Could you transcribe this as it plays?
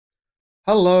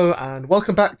Hello and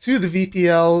welcome back to the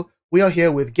VPL. We are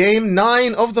here with Game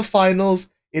 9 of the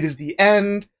finals. It is the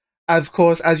end. Of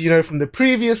course, as you know from the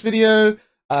previous video,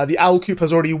 the Owl Coop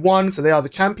has already won, so they are the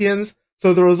champions.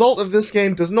 So the result of this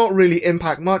game does not really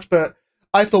impact much, but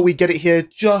I thought we'd get it here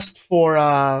just for,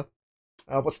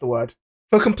 what's the word?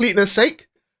 For completeness sake.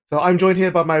 So I'm joined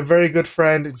here by my very good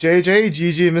friend JJ,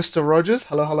 GGMrRogers.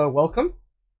 Hello, hello, welcome.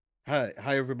 Hi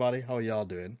everybody. How are y'all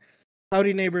doing?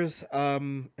 Howdy neighbors.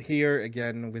 Here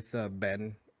again with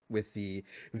Ben with the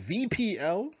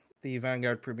VPL, the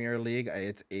Vanguard Premier League.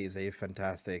 It is a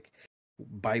fantastic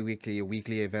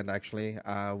weekly event actually,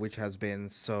 which has been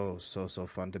so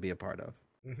fun to be a part of.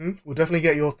 We'll definitely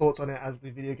get your thoughts on it as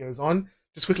the video goes on.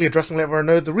 Just quickly addressing, let everyone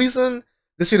know the reason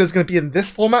this video is going to be in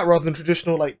this format rather than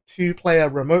traditional like two-player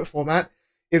remote format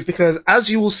is because, as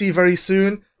you will see very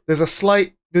soon, there's a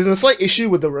slight issue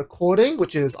with the recording,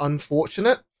 which is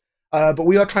unfortunate. But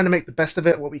we are trying to make the best of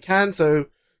it, what we can. So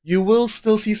you will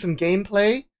still see some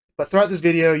gameplay, but throughout this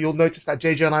video, you'll notice that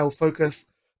JJ and I will focus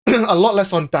a lot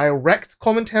less on direct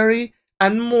commentary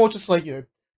and more just like,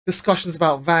 discussions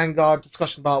about Vanguard,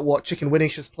 discussions about what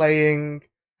chickenwinnigish is playing,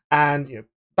 and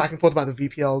back and forth about the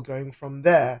VPL going from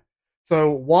there.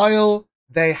 So while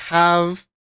they have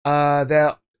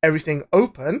their everything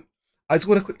open, I just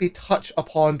want to quickly touch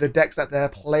upon the decks that they're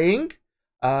playing,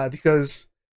 because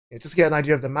just to get an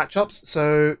idea of the matchups.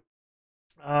 So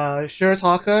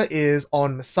Shiirotaka is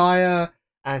on Messiah,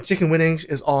 and chickenwinnigish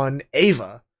is on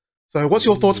Ava. So what's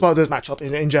your thoughts about those matchups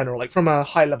in general, like from a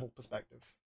high-level perspective?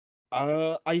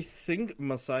 I think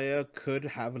Messiah could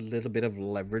have a little bit of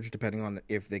leverage depending on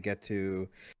if they get to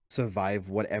survive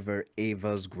whatever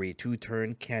Ava's grade 2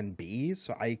 turn can be.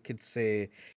 So I could say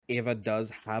Ava does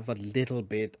have a little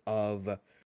bit of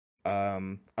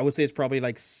I would say it's probably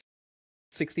like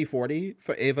 60-40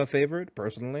 for Ava favored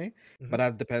personally, but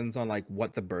that depends on like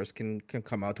what the burst can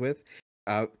come out with.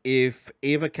 If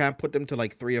Ava can't put them to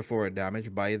like 3 or 4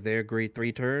 damage by their grade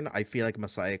 3 turn, I feel like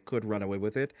Messiah could run away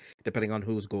with it, depending on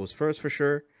who goes first for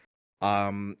sure.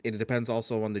 It depends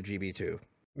also on the GB2.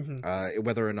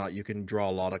 Whether or not you can draw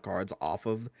a lot of cards off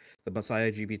of the Messiah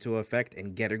GB2 effect,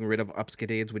 and getting rid of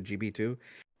upskidades with GB2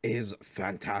 is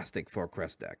fantastic for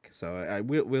Crest deck. So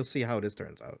we'll see how this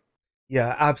turns out.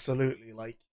 Yeah, absolutely.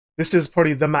 Like, this is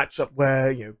probably the matchup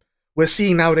where, we're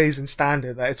seeing nowadays in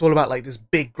Standard that it's all about, like, this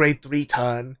big grade 3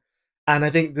 turn. And I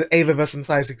think the Ava versus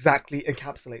Messiah exactly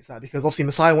encapsulates that, because obviously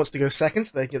Messiah wants to go second,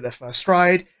 so they get their first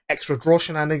stride, extra draw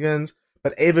shenanigans,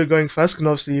 but Ava going first can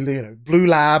obviously, blue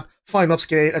lab, find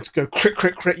obfuscate, and to go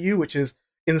crit you, which is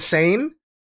insane.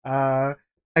 And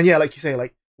yeah, like you say,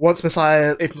 like, if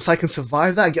Messiah can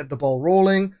survive that and get the ball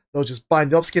rolling, they'll just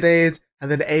bind the obfuscades,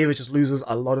 and then Ava just loses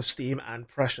a lot of steam and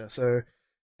pressure. So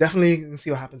definitely see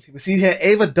what happens. We see here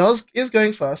Ava is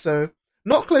going first, so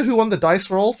not clear who won the dice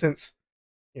roll, since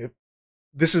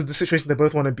this is the situation they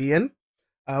both want to be in.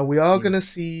 We are going to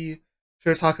see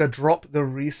Shiirotaka drop the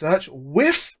research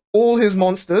with all his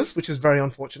monsters, which is very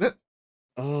unfortunate.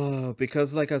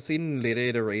 Because like I've seen later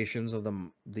iterations of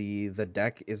the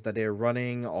deck is that they're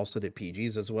running also the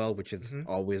PGs as well, which has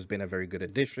always been a very good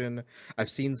addition. I've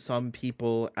seen some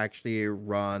people actually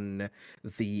run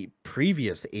the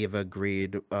previous Ava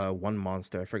grade 1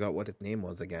 monster. I forgot what its name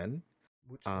was again.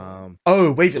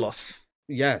 Wavy Loss.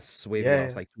 Yes, Wavy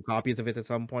Loss, like 2 copies of it at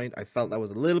some point. I felt that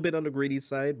was a little bit on the greedy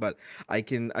side, but I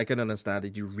can understand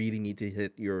that you really need to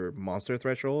hit your monster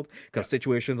threshold, because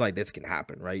situations like this can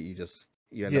happen, right?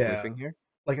 You end up whiffing here.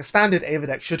 Like a standard Ava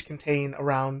deck should contain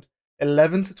around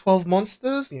 11 to 12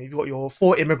 monsters. You've got your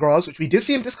 4 Imigras, which we did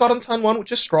see him discard on turn 1,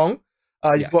 which is strong.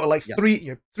 You've got like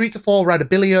 3 to 4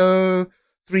 Radabilio,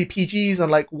 3 PGs, and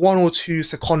like 1 or 2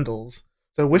 Secondals.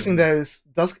 So whiffing there is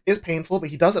painful, but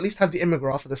he does at least have the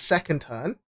Imigra for the second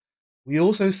turn. We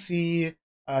also see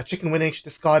chickenwinnigish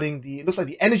discarding it looks like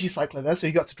the Energy Cycler there, so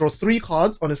he got to draw 3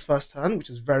 cards on his first turn, which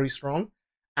is very strong.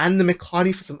 And the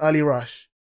Mekani for some early rush.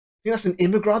 I think that's an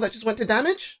Imigra that just went to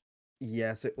damage?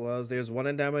 Yes, it was. There's 1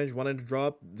 in damage, 1 in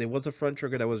drop. There was a front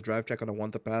trigger that was drive check on a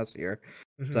 1 to pass here.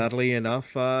 Sadly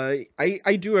enough, I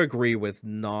do agree with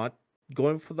not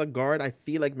going for the guard. I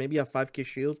feel like maybe a 5k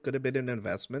shield could have been an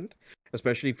investment,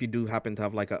 especially if you do happen to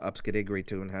have like a upskidate grade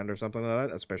 2 in hand or something like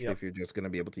that, especially if you're just going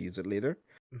to be able to use it later.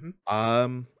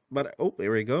 But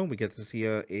here we go. We get to see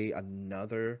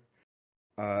another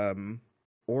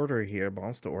order here,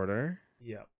 monster order.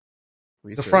 Yeah.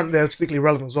 The front there is particularly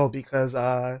relevant as well, because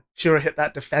Shiro hit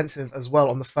that defensive as well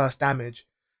on the first damage,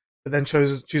 but then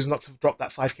chooses not to drop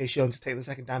that 5k shield and just take the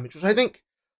second damage, which I think,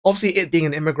 obviously it being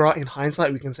an Imigra, in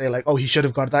hindsight we can say like, oh, he should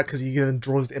have got that because he even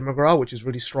draws the Imigra, which is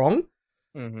really strong.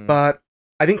 But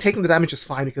I think taking the damage is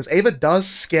fine because Ava does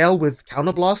scale with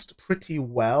Counterblast pretty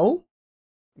well.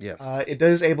 Yes. It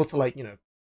is able to, like,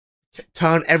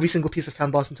 turn every single piece of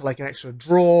Counterblast into like an extra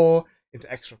draw,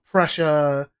 into extra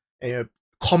pressure. And,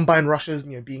 combine rushes,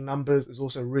 being numbers is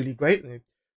also really great.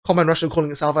 Combine rusher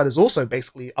calling itself out is also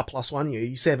basically a +1.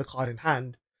 You save a card in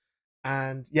hand,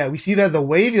 and yeah, we see there the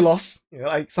wavy loss.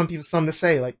 Like some to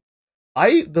say, like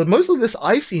the most of this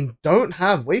I've seen don't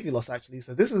have wavy loss actually.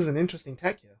 So this is an interesting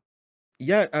tech here.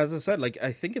 Yeah, as I said, like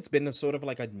I think it's been a sort of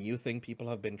like a new thing people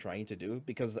have been trying to do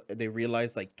because they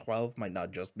realize like 12 might not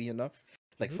just be enough.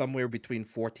 Like somewhere between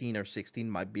 14 or 16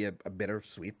 might be a better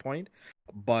sweet point.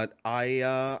 But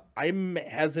I'm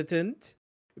hesitant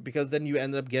because then you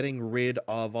end up getting rid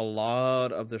of a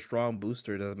lot of the strong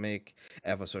booster that make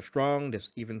Eva so strong. There's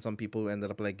even some people who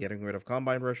ended up like getting rid of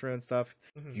Combine Rusher and stuff.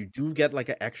 You do get like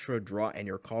an extra draw and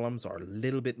your columns are a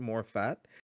little bit more fat.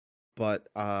 But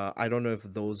I don't know if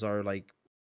those are like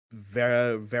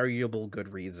variable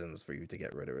good reasons for you to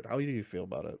get rid of it. How do you feel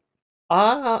about it?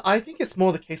 I think it's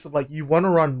more the case of like you want to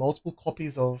run multiple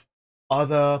copies of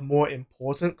other more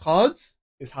important cards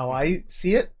is how I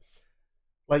see it.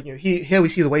 Like here we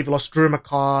see the Wave Lost Druma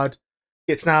card.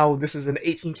 This is an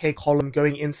 18k column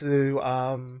going into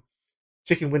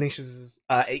chickenwinnigish's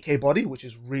 8k body, which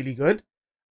is really good.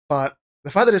 But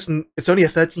the fact that it's only a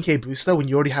 13k booster when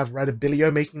you already have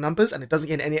Radabilio making numbers and it doesn't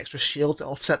get any extra shield to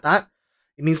offset that,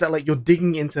 it means that like you're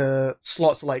digging into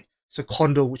slots like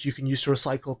Secondal, which you can use to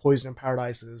recycle Poison and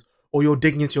Paradises, or you're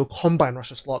digging into your Combine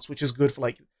Rusher slots, which is good for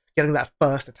like getting that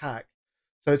first attack.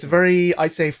 So it's a very,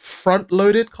 I'd say,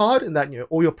 front-loaded card in that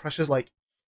all your pressures, like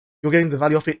you're getting the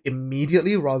value of it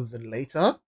immediately rather than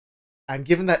later. And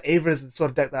given that Ava is the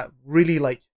sort of deck that really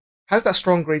like has that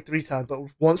strong grade 3 turn, but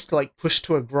wants to like push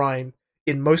to a grind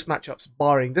in most matchups,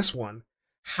 barring this one,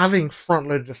 having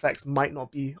front-loaded effects might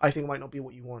not be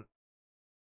what you want.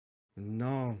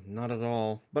 No, not at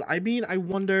all. But I mean, I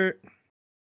wonder,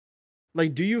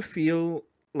 like, do you feel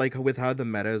like with how the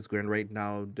meta is going right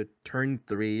now, the turn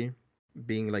 3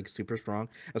 being like super strong,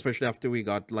 especially after we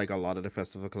got like a lot of the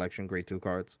Festival Collection grade 2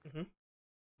 cards,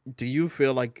 do you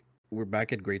feel like we're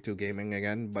back at grade 2 gaming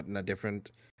again, but in a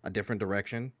different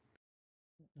direction?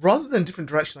 Rather than different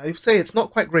direction, I would say it's not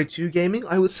quite grade 2 gaming.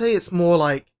 I would say it's more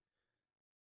like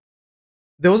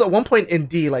there was at one point in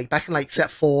D, like back in like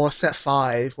set 4, set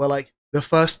 5, where like the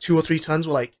first 2 or 3 turns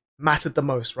were like mattered the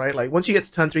most, right? Like once you get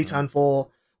to turn 3, turn 4,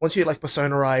 once you get like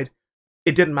Persona Ride,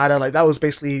 it didn't matter. Like that was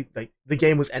basically like the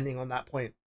game was ending on that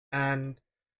point. And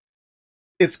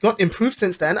it's got improved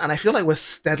since then, and I feel like we're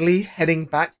steadily heading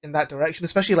back in that direction,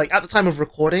 especially like at the time of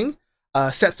recording.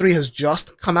 Set 3 has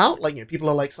just come out. Like people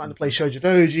are like starting to play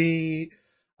Shojodoji,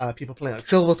 people playing like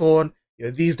Silverthorn,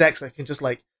 these decks that can just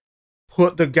like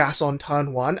put the gas on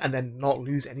turn 1 and then not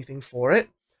lose anything for it.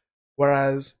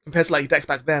 Whereas compared to like decks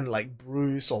back then, like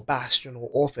Bruce or Bastion or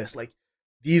Orphis, like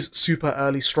these super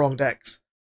early strong decks,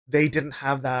 they didn't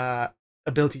have that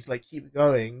ability to like keep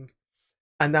going.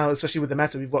 And now, especially with the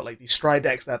meta, we've got like these Stride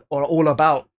decks that are all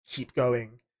about keep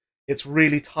going. It's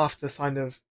really tough to kind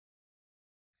of.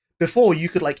 Before you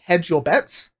could like hedge your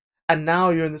bets, and now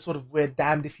you're in this sort of weird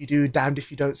damned if you do, damned if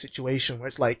you don't situation where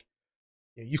it's like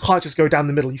you can't just go down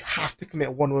the middle. You have to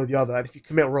commit one way or the other, and if you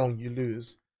commit wrong, you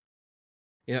lose.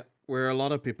 Yeah, where a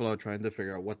lot of people are trying to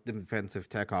figure out what defensive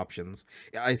tech options.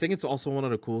 Yeah, I think it's also one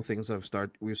of the cool things we've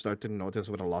started to notice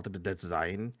with a lot of the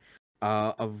design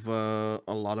of a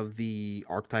lot of the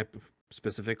archetype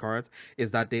specific cards is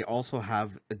that they also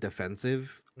have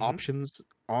defensive options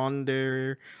on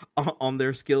their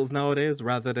skills nowadays,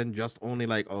 rather than just only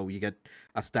like, oh, you get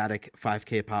a static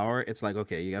 5k power. It's like,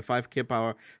 okay, you get 5k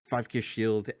power, 5k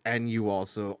shield, and you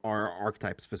also are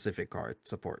archetype specific card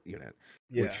support unit.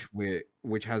 Yeah.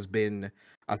 Which has been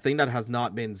a thing that has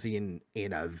not been seen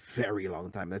in a very long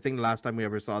time. I think the last time we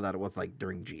ever saw that was like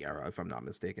during G era, if I'm not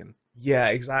mistaken. Yeah,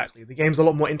 exactly. The game's a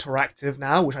lot more interactive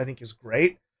now, which I think is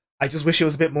great. I just wish it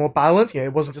was a bit more balanced.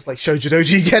 It wasn't just like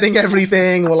Shojodoji getting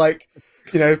everything, or like,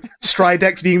 Stride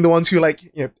decks being the ones who like,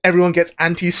 everyone gets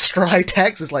anti-Stride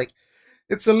decks. It's like,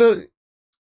 it's a little.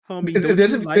 Homie,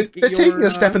 they're taking a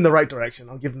step in the right direction.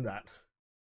 I'll give them that.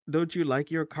 Don't you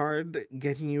like your card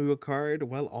getting you a card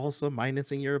while also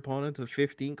minusing your opponent with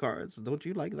 15 cards? Don't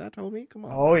you like that, homie? Come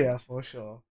on. Oh, man. Yeah, for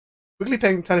sure. Quickly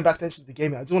turning back attention to the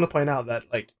game, I just want to point out that,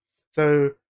 like,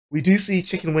 so we do see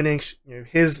Chicken winning,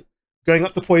 his going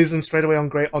up to poison straight away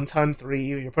on turn 3.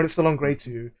 Your opponent's still on grade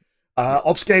 2. Yes.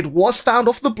 Obfuscate was found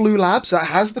off the blue lab, so that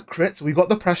has the crit, so we got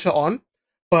the pressure on.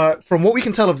 But from what we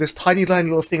can tell of this tiny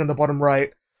little thing on the bottom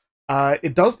right,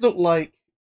 it does look like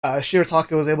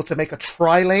Shiirotaka was able to make a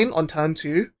tri-lane on turn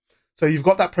 2. So you've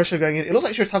got that pressure going in. It looks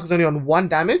like Shiirotaka's only on 1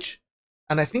 damage.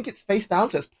 and I think it's face down,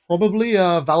 so it's probably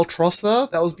a Valtrossa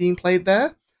that was being played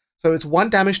there. So it's 1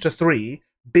 damage to 3.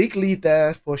 Big lead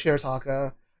there for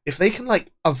Shiirotaka. If they can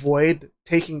like avoid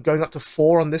going up to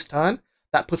 4 on this turn,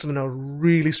 that puts them in a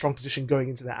really strong position going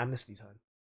into their Amnesty turn.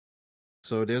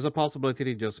 So there's a possibility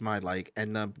they just might like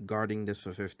end up guarding this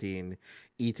for 15,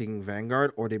 eating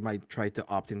Vanguard, or they might try to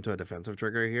opt into a defensive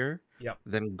trigger here. Yep.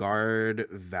 Then guard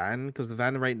Van, because the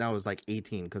Van right now is like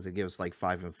 18, because it gives like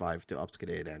 5 and 5 to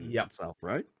upscale and itself,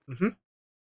 right? Mm-hmm.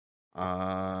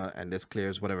 And this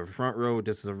clears whatever front row.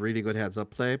 This is a really good heads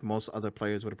up play. Most other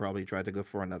players would have probably tried to go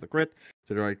for another crit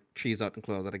to try cheese out and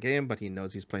close out a game, but he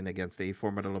knows he's playing against a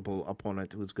formidable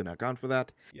opponent who's going to account for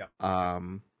that. Yeah.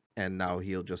 And now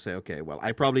he'll just say, okay, well,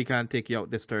 I probably can't take you out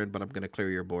this turn, but I'm going to clear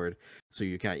your board, so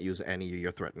you can't use any of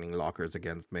your threatening lockers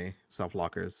against me,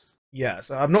 self-lockers. Yeah,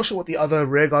 so I'm not sure what the other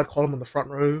rearguard column on the front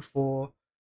row for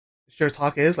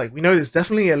Shiirotaka is. Like, we know there's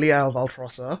definitely a Liao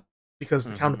Valtrossa, because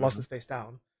the counterblast is face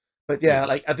down. But yeah,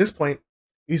 like, at this point,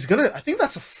 he's gonna... I think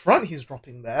that's a front he's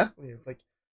dropping there. Like,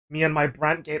 me and my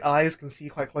Brantgate eyes can see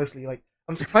quite closely. Like,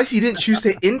 I'm surprised he didn't choose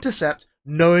to intercept,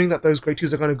 knowing that those grade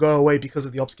 2s are going to go away because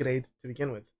of the Obscurade to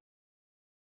begin with.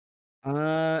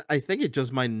 I think it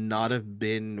just might not have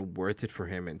been worth it for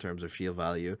him in terms of shield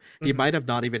value. He might have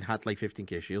not even had like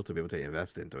 15k shield to be able to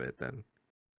invest into it then.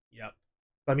 Yep.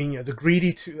 I mean, the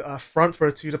greedy front for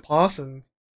a 2 to pass, and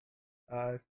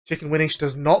chickenwinnigish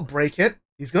does not break it.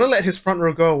 He's going to let his front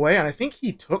row go away, and I think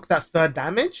he took that 3rd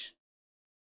damage.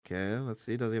 Okay, let's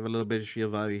see. Does he have a little bit of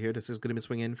shield value here? This is going to be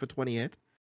swinging in for 28.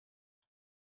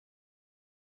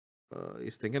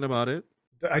 He's thinking about it.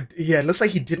 Yeah, it looks like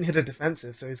he didn't hit a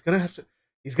defensive, so he's gonna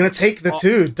take the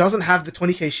 2. Doesn't have the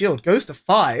 20k shield. Goes to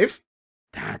 5.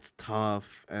 That's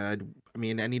tough. I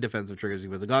mean, any defensive triggers he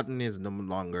would have gotten is no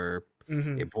longer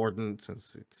important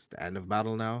since it's the end of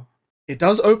battle now. It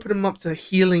does open him up to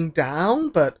healing down,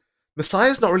 but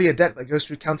Messiah's not really a deck that goes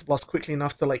through counterblast quickly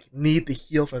enough to like need the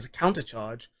heal for as a counter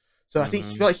charge. So I think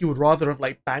he feel like he would rather have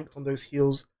like banked on those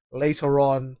heals later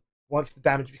on once the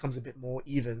damage becomes a bit more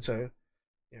even. So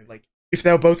like, if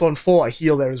they're both on 4, a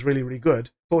heal there is really, really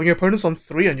good. But when your opponent's on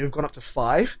 3 and you've gone up to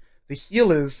 5, the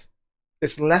heal it's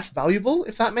less valuable,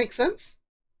 if that makes sense.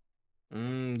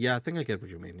 Yeah, I think I get what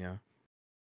you mean, yeah.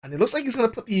 And it looks like he's going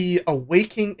to put the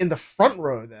Awaking in the front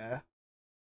row there,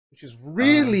 which is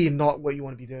really not what you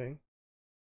want to be doing.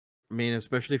 I mean,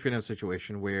 especially if you're in a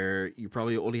situation where you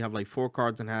probably only have like 4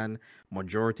 cards in hand,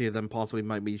 majority of them possibly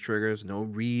might be triggers, no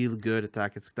real good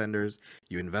attack extenders.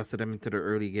 You invested them into the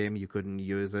early game, you couldn't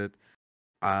use it.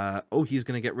 He's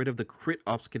gonna get rid of the crit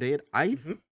obscurate. I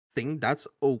think that's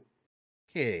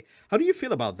okay. How do you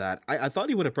feel about that? I thought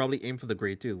he would have probably aimed for the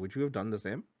grade 2. Would you have done the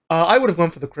same? I would have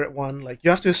gone for the crit one. Like, you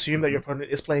have to assume that your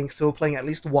opponent is still playing at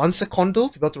least 1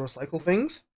 secondal to be able to recycle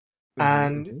things.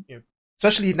 And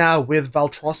especially now with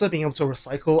Valtrossa being able to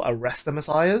recycle a rest of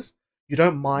Messiahs, you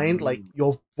don't mind like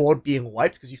your board being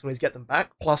wiped because you can always get them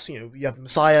back. Plus, you have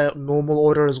Messiah normal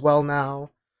order as well now.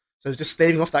 So just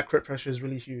staving off that crit pressure is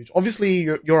really huge. Obviously,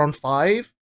 you're on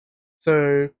 5,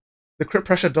 so the crit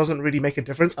pressure doesn't really make a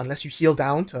difference unless you heal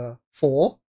down to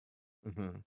 4.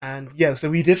 And yeah, so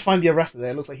we did find the arrestor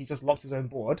there. It looks like he just locked his own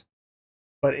board.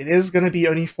 But it is going to be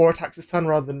only 4 attacks this turn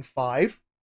rather than 5.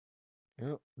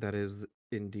 Yep, that is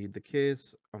indeed the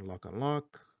case. Unlock.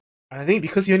 And I think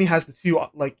because he only has the 2,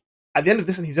 like, at the end of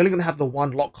this, and he's only going to have the 1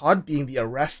 lock card being the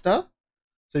arrestor.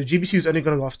 So GBC is only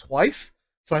going to go off twice.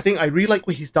 So I think I really like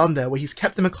what he's done there, where he's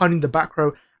kept the Makani in the back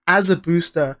row as a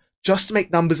booster just to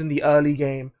make numbers in the early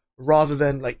game, rather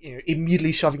than like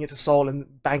immediately shoving it to Soul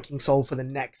and banking Soul for the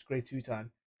next grade 2 turn.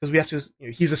 Because we have to,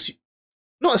 he's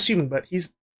not assuming, but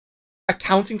he's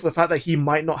accounting for the fact that he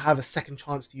might not have a second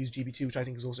chance to use GB2, which I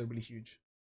think is also really huge.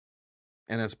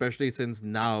 And especially since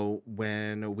now,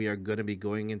 when we are going to be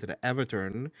going into the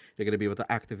Everturn, they're going to be able to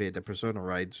activate the Persona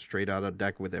right straight out of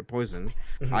deck with their poison.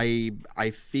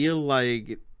 I feel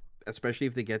like, especially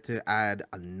if they get to add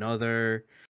another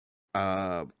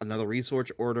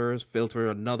resource orders, filter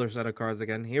another set of cards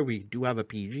again. Here we do have a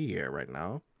PG here right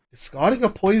now. Discarding a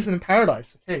poison in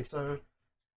paradise. Okay, so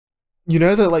you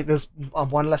know that like there's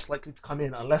 1 less likely to come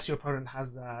in unless your opponent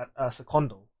has that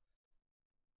secondal.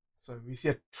 So we see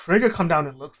a trigger come down,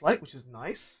 it looks like, which is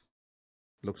nice.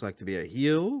 Looks like to be a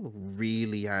heal.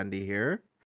 Really handy here.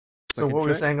 So what we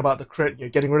were saying about the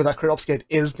crit, getting rid of that crit obscurate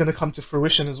is going to come to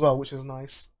fruition as well, which is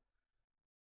nice.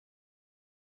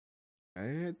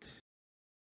 Right.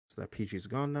 So that PG's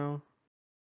gone now.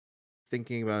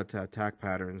 Thinking about attack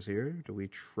patterns here. Do we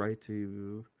try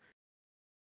to...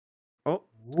 Oh,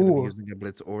 it's going to be using a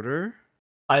Blitz order.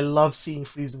 I love seeing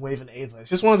Freezing Wave and Ava.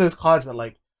 It's just one of those cards that,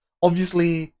 like,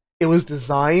 obviously it was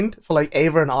designed for like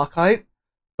Ava and Archetype,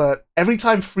 but every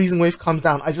time Freezing Wave comes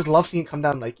down, I just love seeing it come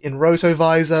down, like in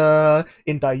Rotovisor,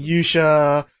 in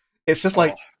Dayusha. It's just Oh,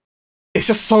 like, it's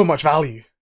just so much value.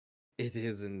 it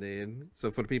is indeed.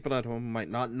 So for the people at home who might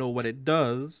not know what it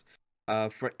does,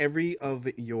 for every of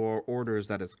your orders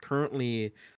that is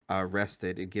currently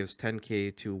rested, it gives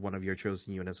 10k to one of your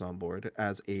chosen units on board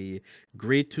as a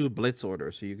grade 2 blitz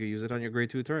order. So you can use it on your grade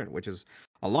 2 turn, which is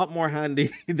a lot more handy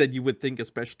than you would think,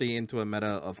 especially into a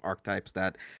meta of archetypes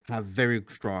that have very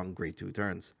strong grade 2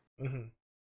 turns. Hmm.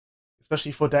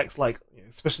 Especially for decks like,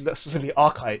 especially specifically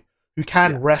Archite, who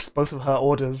can Yeah. rest both of her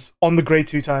orders on the grade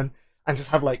 2 turn and just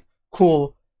have like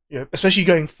cool, especially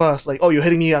going first, like, oh, you're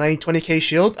hitting me on any 20k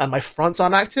shield and my fronts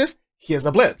aren't active, here's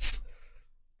a blitz.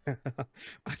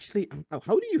 Actually,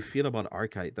 how do you feel about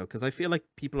Archite though? Because I feel like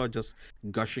people are just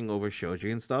gushing over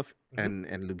Shoji and stuff Mhm.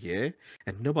 and Lugier,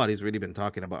 and nobody's really been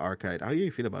talking about Archite. How do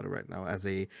you feel about it right now as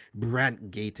a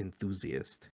Brand Gate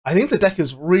enthusiast? I think the deck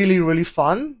is really, really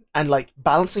fun, and like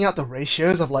balancing out the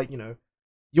ratios of like,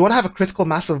 you want to have a critical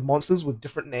mass of monsters with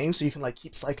different names so you can like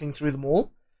keep cycling through them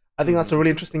all. I think that's a Mm-hmm.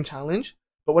 really interesting challenge.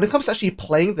 But when it comes to actually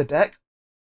playing the deck,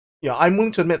 I'm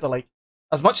willing to admit that like,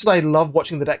 as much as I love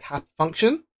watching the deck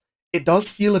function, it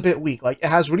does feel a bit weak. Like it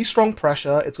has really strong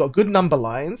pressure, it's got good number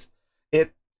lines. But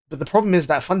the problem is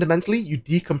that fundamentally you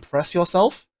decompress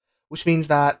yourself, which means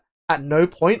that at no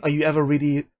point are you ever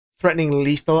really threatening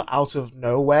lethal out of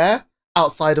nowhere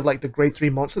outside of like the grade 3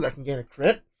 monster that can gain a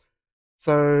crit.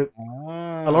 So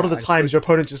a lot of the I see. times your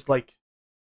opponent just like,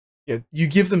 you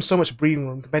give them so much breathing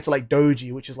room compared to like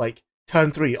Doji, which is like turn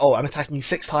 3, oh, I'm attacking you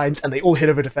 6 times and they all hit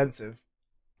over defensive.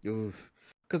 Oof.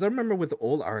 Because I remember with the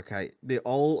old Archite,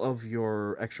 all of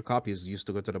your extra copies used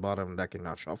to go to the bottom of the deck and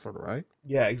not shuffled, right?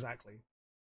 Yeah, exactly.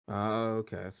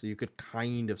 Okay, so you could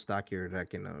kind of stack your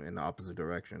deck in the opposite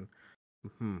direction.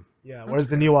 Hmm. Yeah, That's whereas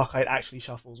the fair. new Archite actually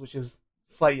shuffles, which is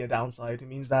slightly a downside. It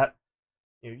means that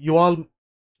you are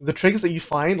the triggers that you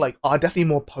find like are definitely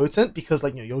more potent because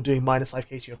like you're doing minus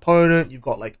 5k to your opponent, you've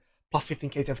got like plus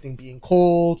 15k to everything being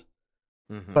called,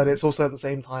 but Mm-hmm. it's also at the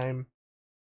same time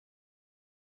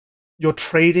you're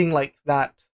trading like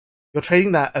that you're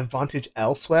trading that advantage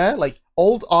elsewhere. Like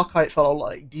old Archite felt a lot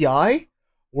like DI,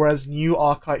 whereas new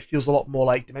Archite feels a lot more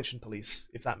like Dimension Police,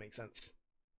 if that makes sense.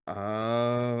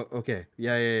 Okay.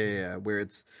 Yeah. Where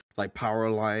it's like power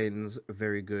lines,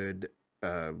 very good,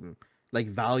 um, like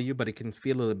value, but it can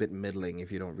feel a little bit middling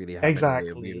if you don't really have any way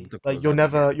of being able Exactly. to Like close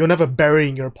out the game. you're never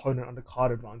burying your opponent under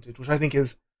card advantage, which I think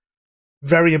is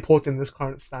very important in this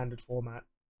current standard format.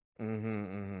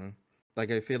 Mm-hmm. Like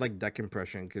I feel like deck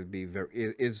compression could be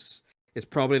is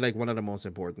probably like one of the most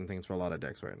important things for a lot of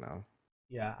decks right now.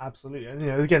 Yeah, absolutely. And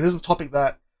again, this is a topic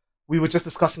that we were just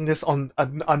discussing this on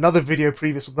another video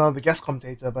previous with another guest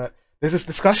commentator. But there's this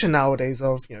discussion nowadays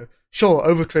of sure,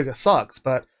 Overtrigger sucks,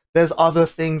 but there's other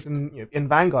things in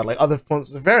Vanguard, like other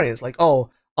forms of variants, like oh,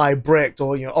 I bricked,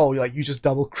 or oh, like you just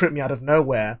double crit me out of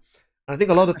nowhere. And I think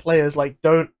a lot of players like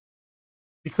don't,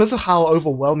 because of how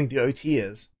overwhelming the OT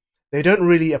is, they don't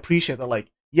really appreciate that.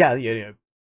 Like yeah,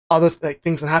 other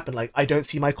things can happen. Like I don't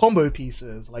see my combo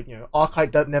pieces. Like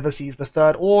Archite never sees the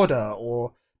third order,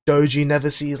 or Doji never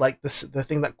sees like the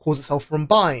thing that calls itself from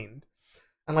bind,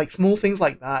 and like small things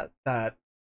like that that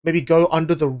maybe go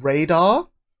under the radar.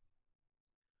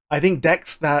 I think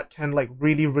decks that can like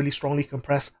really really strongly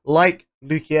compress, like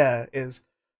Lukier, is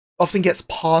often gets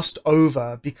passed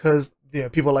over because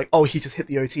people are like, oh, he just hit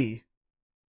the OT.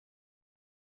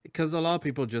 Because a lot of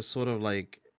people just sort of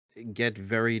like get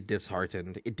very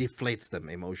disheartened. It deflates them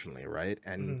emotionally, right?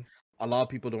 And Mm-hmm. a lot of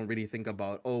people don't really think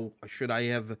about, oh, should I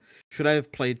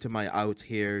have played to my outs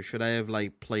here? Should I have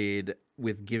like played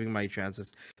with giving my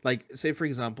chances? Like, say for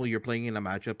example, you're playing in a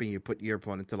matchup and you put your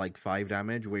opponent to like 5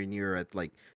 damage when you're at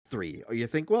like 3, or you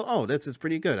think, well, oh, this is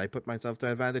pretty good. I put myself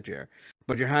to advantage here.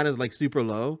 But your hand is like super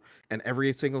low, and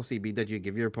every single CB that you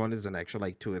give your opponent is an extra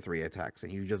like 2 or 3 attacks,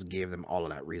 and you just gave them all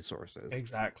of that resources.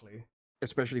 Exactly.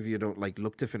 Especially if you don't like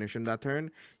look to finish in that turn,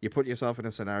 you put yourself in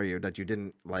a scenario that you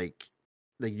didn't like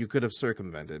you could have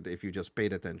circumvented if you just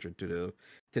paid attention to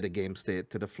the game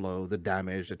state, to the flow, the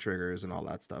damage, the triggers, and all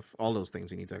that stuff. All those things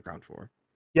you need to account for.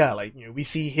 Yeah, like we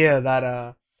see here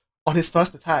that on his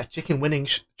first attack, Chicken Winning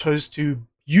chose to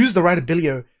use the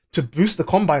Radabilio to boost the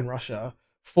Combine Rusher,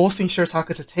 forcing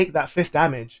Shiirotaka to take that 5th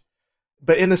damage.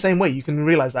 But in the same way, you can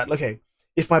realize that okay,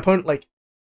 if my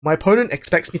opponent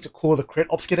expects me to call the crit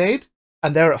obscurade,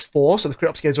 and they're at 4, so the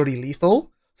crit obscurade is already lethal,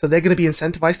 so they're going to be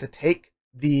incentivized to take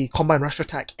the Combine Rusher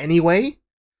attack anyway.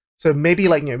 So maybe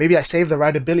like maybe I save the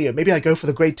Radabilio, maybe I go for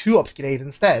the grade 2 obscurade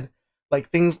instead. Like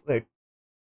things like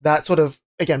that sort of,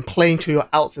 again, playing to your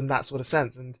outs in that sort of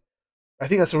sense. And I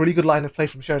think that's a really good line of play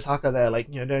from Shiirotaka there. Like,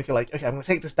 you know, okay, like, okay, I'm going to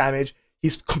take this damage.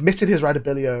 He's committed his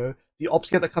Radabilio. The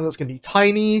obfuscate that comes out is going to be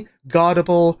tiny,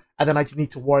 guardable, and then I just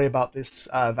need to worry about this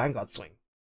Vanguard swing.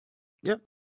 Yep.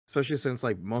 Especially since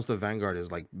like most of Vanguard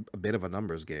is like a bit of a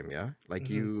numbers game, yeah. Like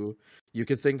you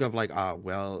could think of like,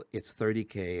 well, it's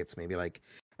 30k. It's maybe like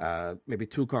maybe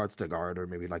 2 cards to guard, or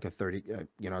maybe like a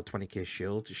 20k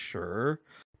shield, sure.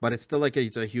 But it's still like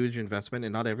it's a huge investment,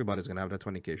 and not everybody's gonna have that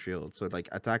 20k shield. So like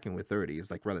attacking with 30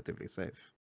 is like relatively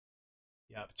safe.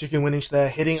 Yeah, chickenwinnigish there,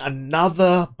 hitting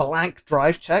another blank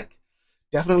drive check.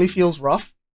 Definitely feels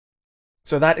rough.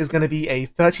 So that is going to be a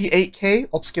 38k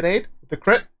obfuscate with the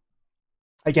crit.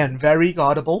 Again, very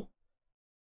guardable.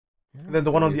 Yeah, and then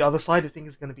the one on the other side, I think,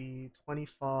 is going to be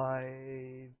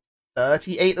 25,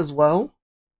 38 as well.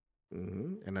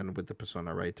 And then with the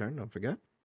Persona right turn, don't forget.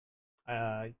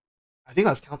 I think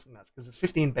I was counting that because it's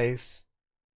 15 base,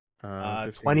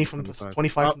 15, 20 from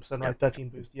 25 from Persona right, 13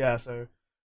 boost. Yeah, so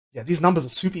yeah, these numbers are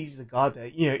super easy to guard there.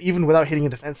 You know, even without hitting a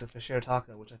defensive for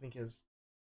Shiirotaka, which I think is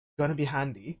going to be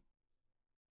handy.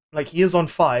 Like, he is on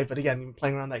 5, but again,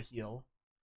 playing around that heal.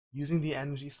 Using the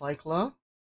energy cycler.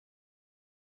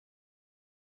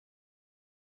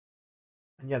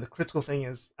 And yeah, the critical thing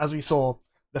is, as we saw,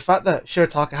 the fact that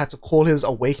Shiirotaka had to call his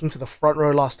Awakening to the front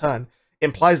row last turn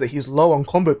implies that he's low on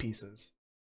combo pieces.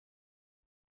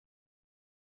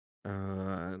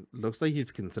 Looks like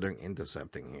he's considering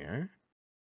intercepting here.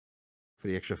 For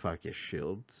the extra 5k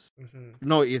shields.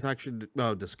 No, it's actually,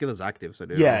 well, the skill is active, so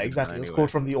yeah, exactly. It was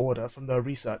called from the order, from the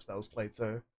research that was played.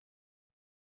 So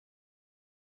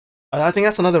I think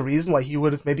that's another reason why he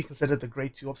would have maybe considered the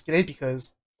grade 2 obfuscate,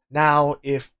 because now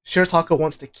if Shiirotaka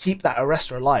wants to keep that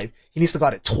arrestor alive, he needs to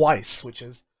guard it twice, which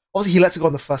is obviously he lets it go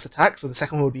on the first attack, so the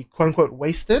second one would be quote unquote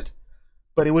wasted.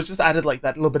 But it was just added like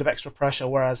that little bit of extra pressure,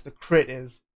 whereas the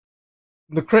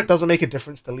crit doesn't make a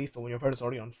difference to lethal when your opponent's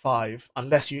already on 5,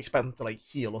 unless you expect them to like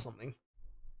heal or something.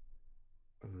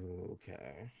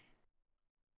 Okay.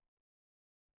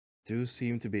 Do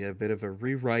seem to be a bit of a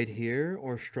rewrite here,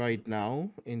 or stride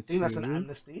now into. I think that's an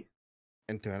amnesty.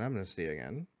 Into an amnesty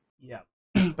again. Yeah,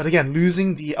 but again,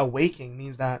 losing the Awakening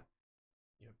means that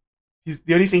he's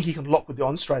the only thing he can lock with the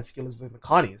on-stride skill is the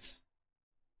Mekanis.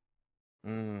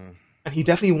 And he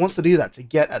definitely wants to do that to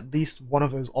get at least one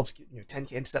of those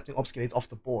 10k intercepting obfuscates off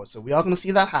the board. So we are going to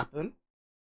see that happen.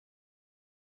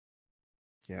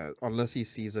 Yeah, unless he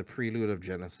sees a prelude of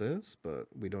Genesis, but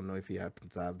we don't know if he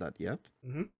happens to have that yet.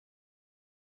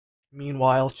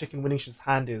 Meanwhile, chickenwinnigish's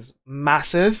hand is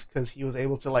massive because he was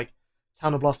able to like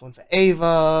counterblast one for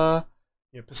Ava,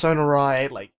 Persona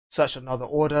Ride, like search another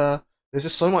order. There's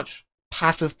just so much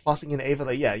passive plussing in Ava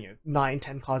that 9,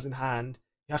 10 cards in hand.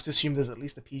 You have to assume there's at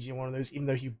least a PG in one of those, even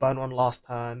though he burned one last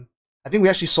turn. I think we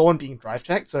actually saw one being drive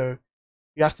checked, so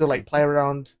you have to like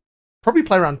probably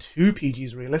play around 2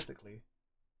 PGs realistically.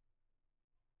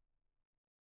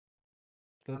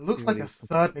 It looks like a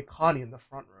third Mikani in the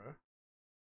front row.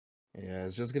 Yeah,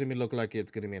 it's just gonna look like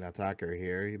it's gonna be an attacker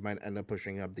here. He might end up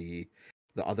pushing up the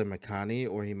other Mikani,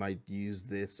 or he might use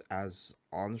this as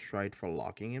on stride for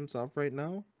locking himself right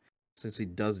now, since he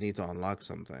does need to unlock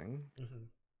something.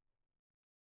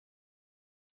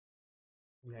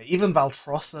 Yeah, even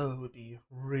Valtrosa would be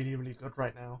really, really good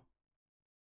right now.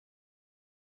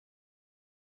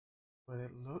 But it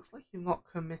looks like he's not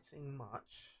committing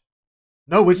much.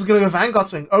 No, we're just going to go Vanguard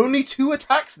swing. Only 2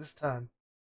 attacks this turn.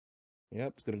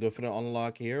 Yep, it's going to go for the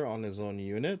unlock here on his own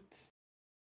unit.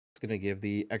 It's going to give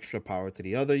the extra power to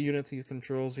the other units he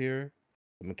controls here.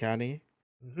 The Mikani.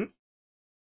 Going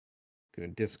to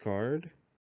discard.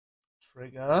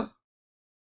 Trigger.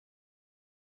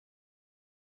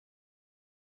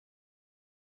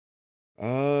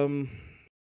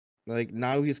 Like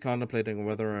now he's contemplating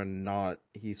whether or not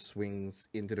he swings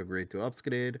into the grade 2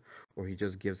 obfuscate or he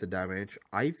just gives the damage.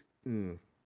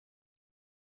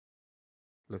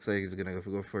 Looks like he's gonna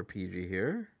go for a PG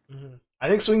here. I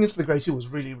think swinging into the grade 2 was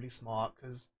really, really smart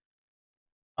because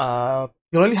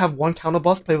he'll only have 1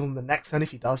 counterblast to play with him the next turn if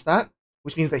he does that,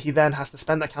 which means that he then has to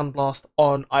spend that counterblast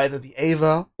on either the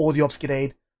Ava or the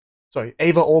obfuscate. Sorry,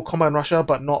 Ava or Combine Rusher,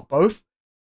 but not both.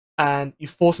 And you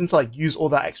force him to like use all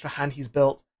that extra hand he's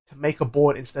built to make a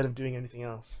board instead of doing anything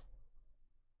else.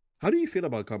 How do you feel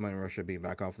about Combine Rusher being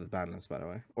back off the ban list, by the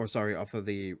way? Or sorry, off of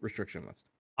the restriction list?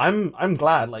 I'm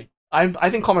glad. Like I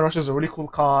think Combine Rusher is a really cool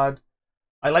card.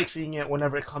 I like seeing it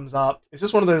whenever it comes up. It's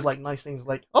just one of those like nice things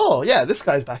like, oh yeah, this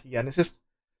guy's back again. It's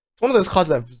one of those cards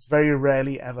that's very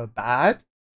rarely ever bad.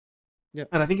 Yeah.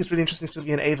 And I think it's really interesting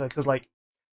specifically in Ava because like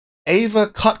Ava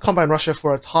cut Combine Rusher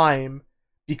for a time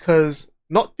because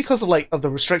not because of the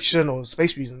restriction or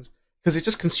space reasons, because it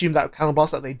just consumed that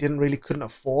counterblast that they couldn't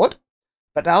afford.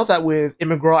 But now that with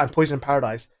Immigra and Poison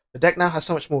Paradise, the deck now has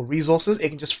so much more resources, it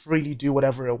can just freely do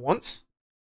whatever it wants.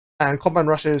 And Combat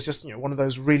Rusher is just, one of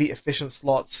those really efficient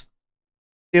slots.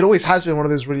 It always has been one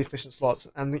of those really efficient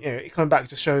slots, and it coming back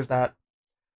just shows that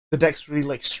the deck's really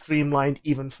like streamlined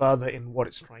even further in what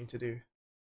it's trying to do.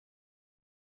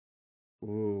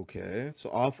 Okay, so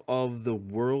off of the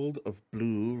World of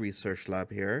Blue research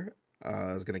lab here,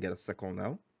 is gonna get a second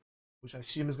now. Which I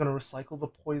assume is going to recycle the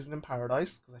Poison in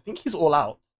Paradise, because I think he's all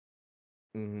out.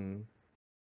 Mm-hmm.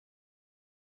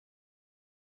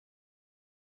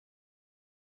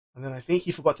 And then I think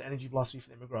he forgot to Energy Blast me for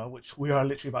the Immigra, which we are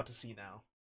literally about to see now.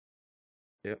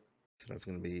 Yep. So that's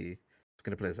gonna be. It's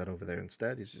gonna place that over there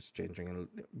instead. He's just changing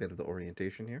a bit of the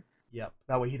orientation here. Yep.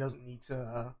 That way he doesn't need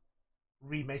to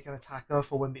remake an attacker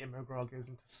for when the Immigra goes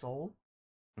into Soul.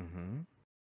 Mm-hmm.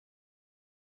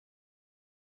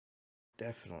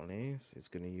 Definitely. So he's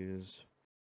gonna use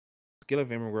skill of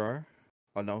Immigra.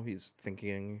 Oh no, he's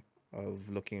thinking of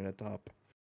looking at the top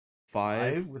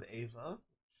 5 with Ava.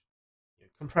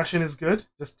 Compression is good.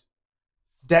 Just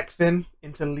deck thin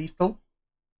into lethal.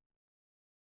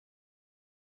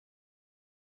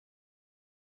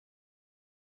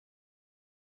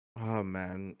 Oh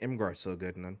man, Imgar is so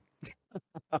good, man.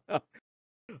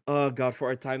 Oh god, for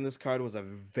a time this card was a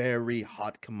very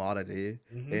hot commodity,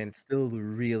 Mm-hmm. and it's still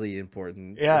really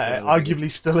important. It's Yeah, one it of the biggest.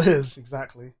 arguably still is,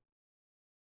 exactly.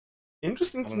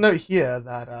 Interesting to note here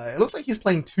that it looks like he's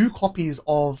playing 2 copies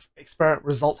of Experiment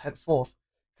Result henceforth.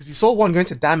 Because we saw one going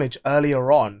to damage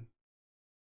earlier on.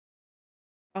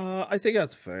 I think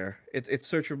that's fair. It's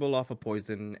searchable off of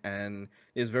poison, and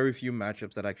there's very few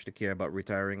matchups that actually care about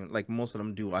retiring. Like most of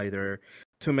them do either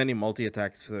too many multi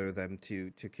attacks for them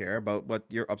to care about what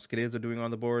your upscalers are doing on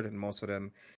the board, and most of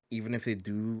them, even if they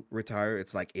do retire,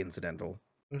 it's like incidental.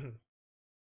 Mm-hmm.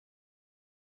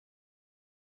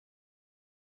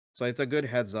 So it's a good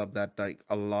heads up that like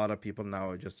a lot of people now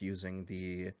are just using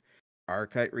the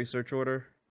Archite research order,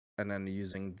 and then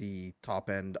using the top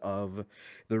end of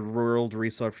the World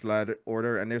Research Lad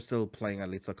order, and they're still playing at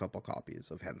least a couple copies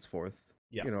of henceforth.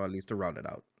 Yeah. At least to round it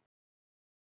out.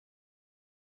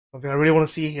 Something I really want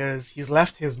to see here is he's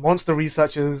left his monster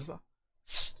researchers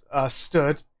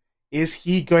stood. Is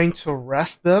he going to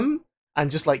rest them and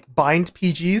just like bind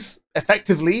PGs,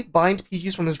 effectively bind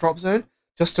PGs from his drop zone,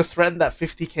 just to threaten that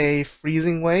 50k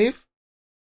freezing wave?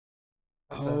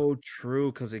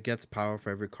 True, because it gets power for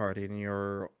every card in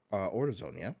your order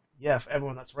zone, yeah? Yeah, for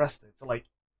everyone that's rested. So like,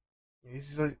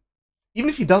 even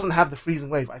if he doesn't have the freezing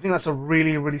wave, I think that's a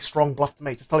really, really strong bluff to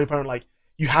make. Just tell your opponent, like,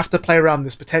 you have to play around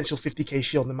this potential 50k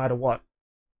shield no matter what.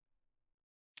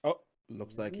 Oh,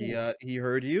 looks like he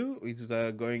heard you. He's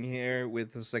going here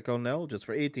with the Seconel just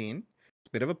for 18. It's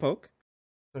a bit of a poke.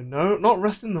 So no, not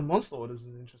resting the monster order is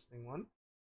an interesting one.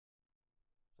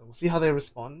 So we'll see how they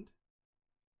respond.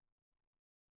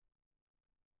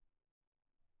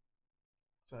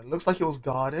 So it looks like it was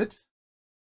guarded.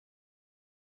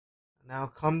 Now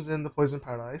comes in the Poison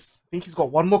Paradise. I think he's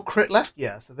got one more crit left.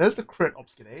 Yeah, so there's the crit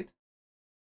Obscurate.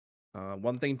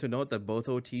 One thing to note that both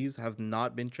OTs have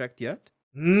not been checked yet.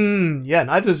 Yeah,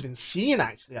 neither has been seen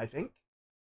actually, I think.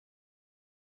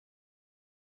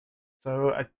 So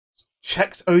a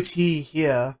checked OT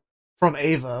here from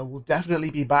Ava will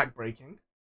definitely be backbreaking.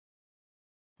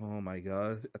 Oh my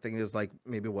god. I think there's like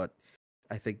maybe what?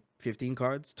 I think 15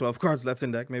 cards, 12 cards left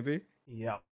in deck maybe.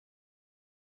 Yeah.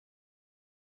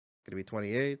 Gonna be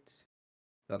 28.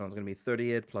 That one's gonna be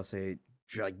 38 plus a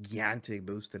gigantic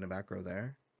boost in the back row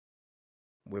there.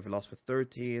 We've lost for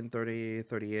 13, 30,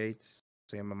 38.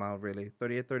 Same amount really.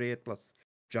 38, 38 plus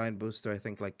giant booster, I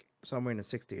think like somewhere in the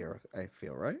 60 here, I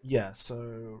feel, right? Yeah,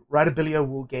 so Radabilia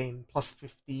will gain plus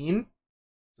 15. So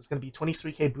it's going to be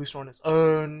 23k booster on its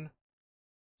own.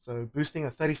 So boosting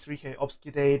a 33k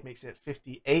Obscurate makes it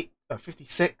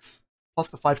 56. Plus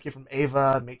the 5k from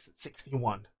Ava makes it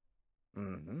 61.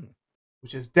 Mm-hmm.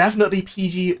 Which is definitely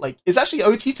PG. Like, it's actually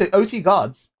OT to OT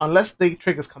guards, unless the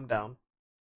triggers come down.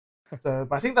 So,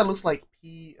 but I think that looks like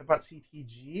about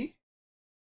CPG.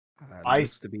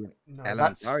 Looks to be an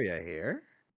Elementaria here.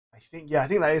 I think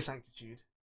that is Sanctitude,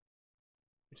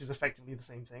 which is effectively the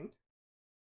same thing.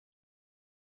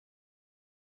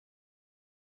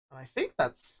 And I think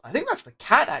that's the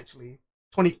cat actually.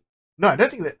 20. No, I don't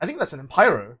think that. I think that's an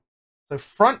Empyro. So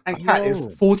front and cat is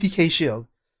 40k shield,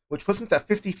 which puts him at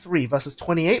 53 versus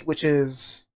 28, which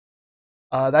is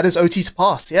that is OT to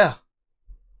pass. Yeah.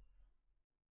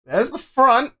 There's the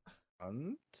front.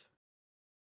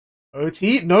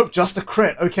 OT? Nope, just a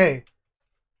crit. Okay.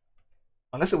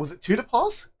 Unless it was 2 to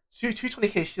pass?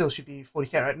 220k shield should be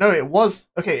 40k, right? No, it was.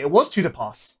 Okay, it was 2 to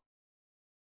pass.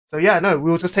 So yeah, no,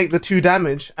 we'll just take the 2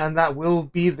 damage, and that will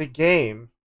be the game.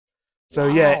 So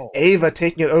yeah, Wow. Ava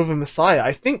taking it over Messiah.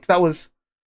 I think that was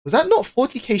that not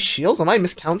 40k shield? Am I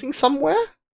miscounting somewhere?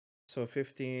 So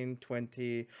 15,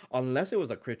 20, unless it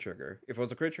was a crit trigger. If it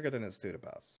was a crit trigger, then it's 2 to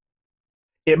pass.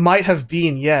 It might have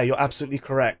been, yeah, you're absolutely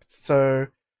correct. So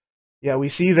yeah, we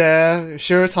see there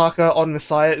Shiirotaka on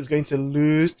Messiah is going to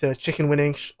lose to Chicken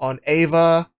Winnigish on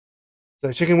Ava.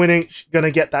 So Chicken Winnigish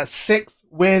gonna get that 6th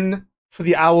win for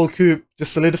the Owl Coop,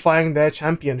 just solidifying their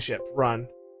championship run.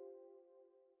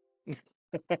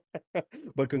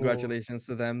 But Ooh. congratulations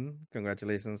to them.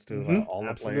 Congratulations to all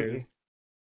the players Absolutely.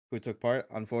 who took part.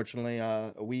 Unfortunately,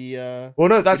 Well, no, we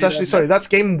that's did actually our sorry. best. That's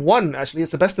game 1. Actually,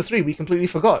 it's a best of 3. We completely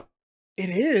forgot. It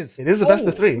is. It is a best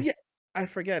of Oh, 3. yeah. I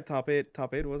forget. Top eight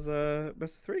was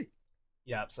best of 3.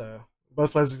 Yeah. So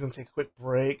both players are going to take a quick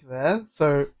break there.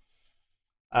 So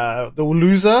the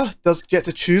loser does get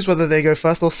to choose whether they go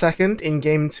first or second in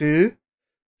game 2.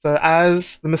 So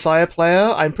as the Messiah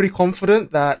player, I'm pretty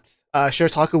confident that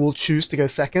Shiirotaka will choose to go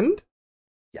second.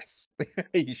 Yes,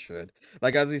 you should.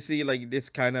 Like as you see, like this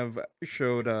kind of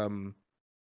showed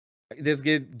this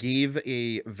gave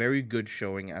a very good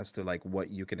showing as to like what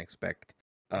you can expect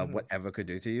Mhm. whatever could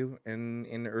do to you in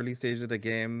the early stages of the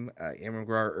game.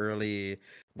 Immigrant early,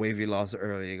 wavy loss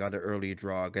early, got an early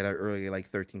draw, get an early like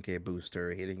 13k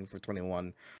booster, hitting for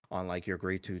 21 on like your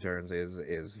grade 2 turns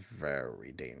is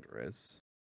very dangerous.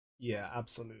 Yeah,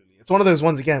 absolutely. It's one of those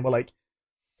ones again where like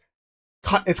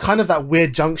it's kind of that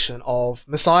weird junction of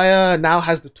Messiah now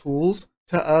has the tools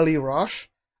to early rush,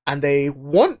 and they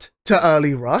want to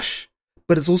early rush,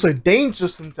 but it's also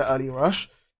dangerous for them to early rush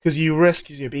because you risk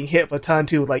being hit by turn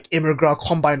 2 with like Immigra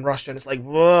combine rush, and it's like,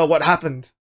 whoa, what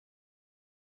happened?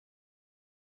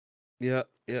 Yeah,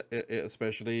 yeah,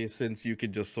 especially since you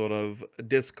can just sort of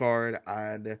discard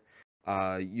and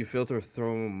you filter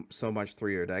through so much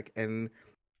through your deck. And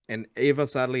Ava,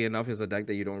 sadly enough, is a deck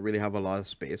that you don't really have a lot of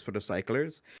space for the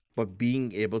cyclers. But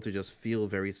being able to just feel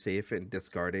very safe in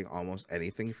discarding almost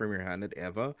anything from your hand at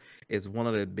Ava is one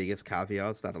of the biggest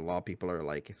caveats that a lot of people are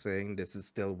like saying this is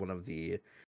still one of the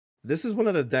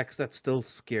decks that still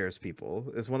scares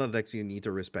people. It's one of the decks you need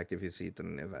to respect if you see it in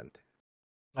an event.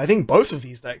 I think both of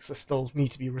these decks are still need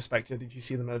to be respected if you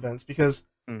see them at events because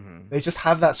Mm-hmm. they just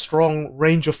have that strong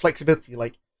range of flexibility.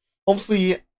 Like,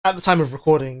 obviously, at the time of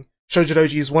recording,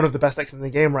 Shojidoji is one of the best decks in the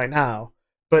game right now,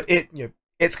 but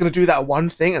it's going to do that one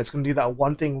thing, and it's going to do that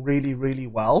one thing really, really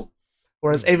well.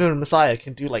 Whereas Mm-hmm. Ava and Messiah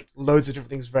can do like loads of different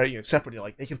things very separately.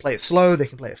 Like they can play it slow, they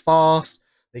can play it fast,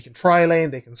 they can tri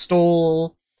lane, they can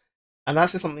stall, and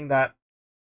that's just something that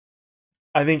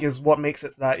I think is what makes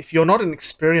it that if you're not an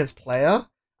experienced player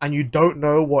and you don't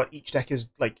know what each deck is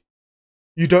like,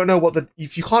 you don't know what the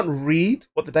if you can't read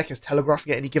what the deck is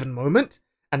telegraphing at any given moment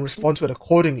and respond to it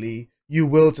accordingly, you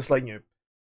will just like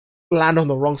land on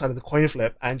the wrong side of the coin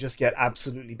flip and just get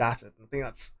absolutely battered. I think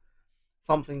that's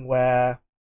something where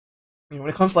when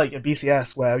it comes to like a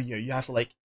BCS where you have to like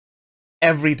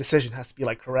every decision has to be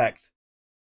like correct.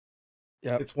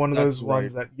 Yep, It's one of that's those right.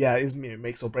 ones that yeah is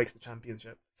makes or breaks the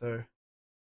championship. So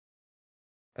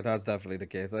That's definitely the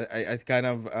case. I kind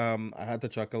of I had to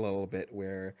chuckle a little bit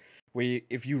where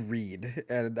if you read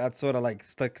and that sort of like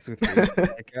sticks with me.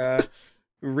 Like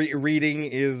reading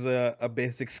is a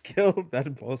basic skill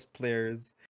that most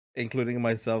players, including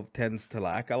myself, tends to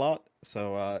lack a lot.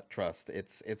 So trust,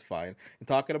 it's fine. And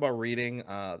talking about reading,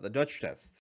 the Dutch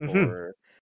tests hmm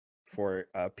for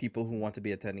people who want to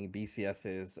be attending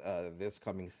BCSs this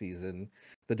coming season,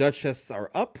 the Dutch tests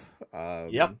are up.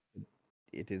 yep.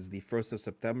 It is the 1st of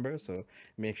September, so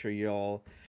make sure you all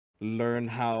learn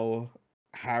how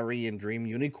Harry and Dream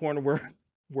Unicorn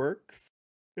works.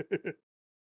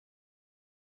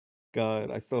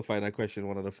 God, I still find that question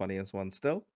one of the funniest ones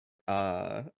still.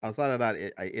 Outside of that,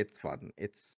 it's fun.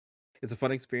 It's a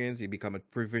fun experience. You become a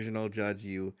provisional judge.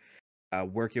 You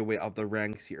work your way up the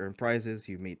ranks. You earn prizes.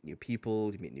 You meet new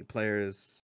people. You meet new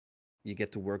players. You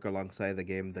get to work alongside the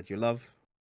game that you love.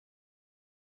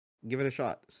 Give it a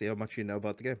shot. See how much you know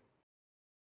about the game.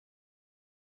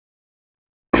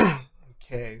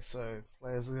 Okay, so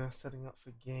players are setting up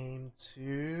for game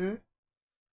 2.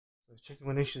 So Chicken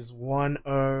Winish is 1-0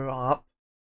 up.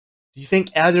 Do you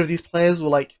think either of these players will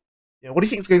like? What do you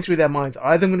think is going through their minds?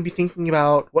 Are either going to be thinking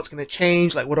about what's going to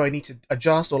change, like what do I need to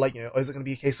adjust, or like or is it going to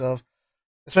be a case of,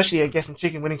 especially I guess in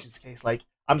Chicken Winning's case, like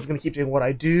I'm just going to keep doing what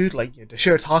I do, like the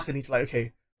Shiirotaka needs to like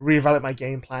okay reevaluate my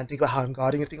game plan, think about how I'm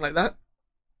guarding, anything like that.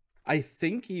 I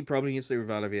think he probably needs to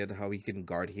evaluate how he can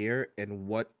guard here and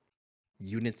what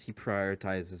units he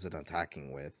prioritizes and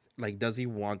attacking with. Like, does he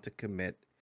want to commit?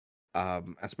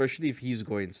 Especially if he's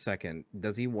going second,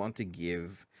 does he want to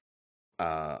give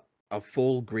uh a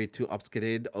full grade 2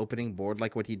 upskitted opening board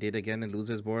like what he did again and lose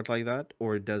his board like that?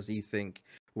 Or does he think,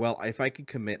 well, if I could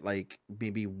commit like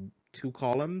maybe 2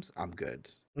 columns, I'm good?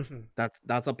 Hmm.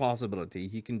 That's a possibility.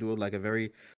 He can do like a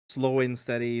very slow and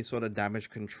steady sort of damage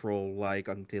control like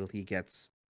until he gets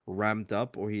ramped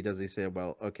up, or he say,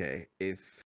 well, okay, if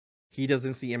he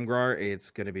doesn't see Imgrar,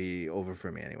 it's gonna be over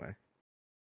for me anyway.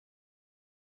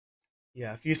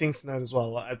 Yeah, a few things to note as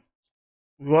well.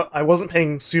 I wasn't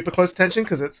paying super close attention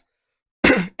because it's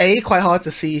A, quite hard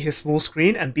to see his small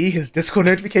screen, and B, his Discord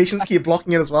notifications keep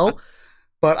blocking it as well.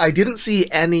 But I didn't see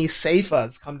any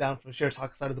safeguards come down from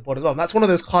Shiirotaka side of the board as well. And that's one of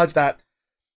those cards that,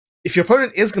 if your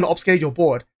opponent is going to upscale your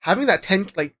board, having that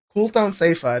 10 like cooldown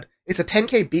safeguard, it's a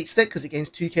 10k beat stick because it gains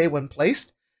 2k when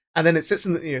placed, and then it sits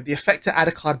in the effect to add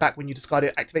a card back when you discard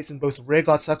it activates in both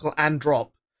rearguard circle and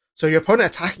drop. So your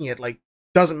opponent attacking it like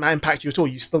doesn't impact you at all.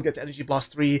 You still get to Energy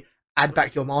Blast 3, add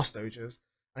back your Master Doges.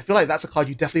 I feel like that's a card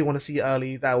you definitely want to see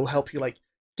early that will help you like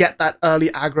get that early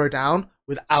aggro down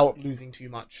without losing too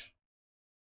much.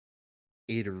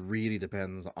 It really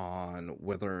depends on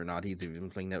whether or not he's even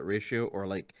playing that ratio or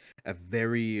like a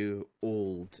very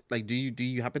old like do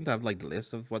you happen to have like the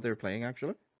list of what they're playing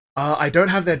actually? I don't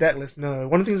have their deck list. No,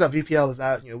 one of the things about VPL is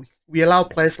that we allow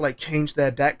players to like change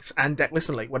their decks and deck list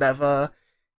and like whatever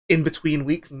in between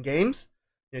weeks and games.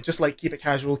 Just like keep it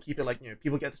casual, keep it like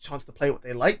people get the chance to play what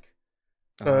they like.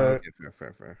 So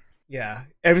Okay, fair. yeah,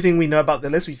 everything we know about the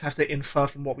list, we just have to infer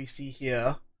from what we see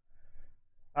here.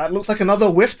 It looks like another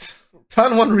whiffed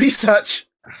turn one research.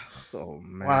 Oh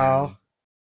man. Wow.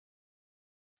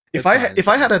 If I had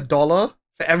 $1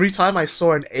 for every time I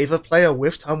saw an Ava player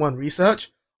whiff turn one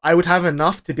research, I would have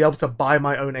enough to be able to buy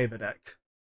my own Ava deck.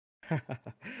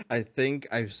 I think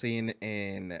I've seen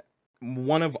in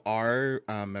one of our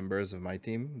members of my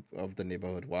team of the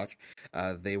neighborhood watch,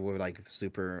 they were like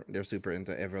they're super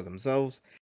into Ever themselves.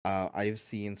 I've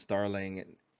seen Starling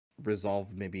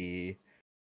resolve maybe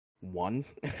one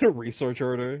research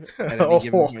order at any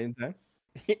given point in time.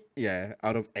 Yeah,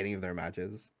 out of any of their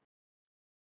matches.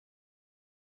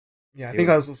 Yeah, I think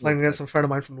I was playing against a friend of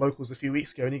mine from locals a few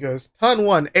weeks ago, and he goes, turn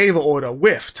 1, Ava order,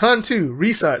 whiff. Turn 2,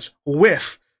 research,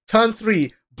 whiff. Turn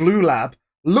 3, blue lab,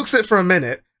 looks at it for a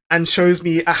minute, and shows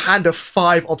me a hand of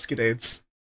 5 Obscurades.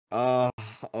 Oh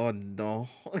no.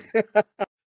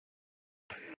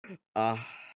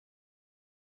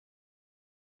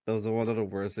 Those are one of the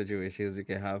worst situations you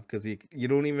can have because you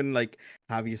don't even like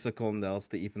have your secondals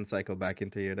to even cycle back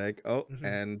into your deck. Oh,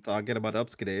 and talking about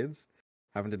Obscurades,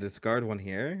 having to discard one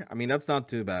here. I mean, that's not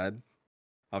too bad.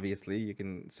 Obviously, you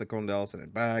can secondal, send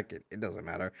it back. It doesn't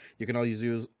matter. You can always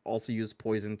use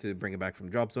poison to bring it back from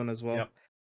drop zone as well. Yep.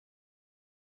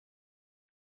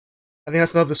 I think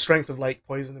that's another strength of like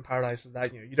Poison in Paradise is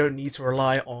that you don't need to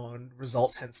rely on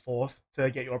results henceforth to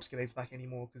get your Obscurades back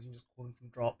anymore because you can just call them from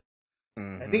drop.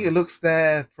 I think it looks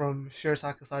there from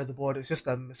Shiirotaka's side of the board. It's just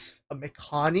a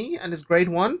Mekani and his grade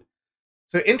 1.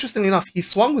 So interestingly enough, he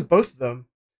swung with both of them,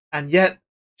 and yet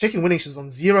chickenwinnigish is on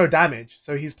 0 damage.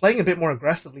 So he's playing a bit more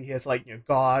aggressively here to like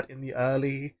guard in the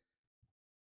early,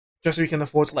 just so he can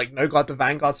afford to like no guard the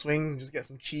Vanguard swings and just get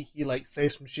some cheeky like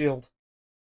saves from shield.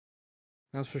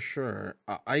 That's for sure.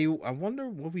 I wonder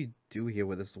what we do here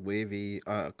with this wavy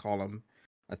column.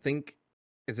 I think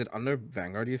is it under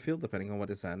Vanguard you feel, depending on what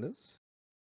his hand is?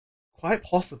 Quite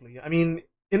possibly. I mean,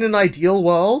 in an ideal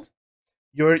world,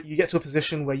 you get to a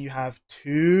position where you have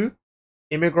 2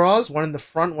 Immigrars, one in the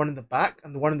front, one in the back,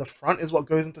 and the one in the front is what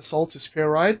goes into Soul to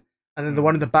Superior Ride, and then the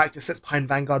one in the back just sits behind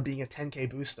Vanguard being a 10k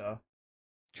booster.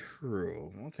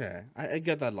 True. Okay. I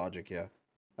get that logic, yeah.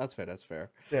 That's fair. So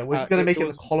yeah, we're just going to make it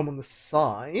the column on the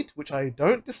side, which I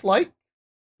don't dislike.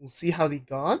 We'll see how the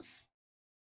guards.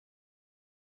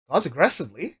 Guards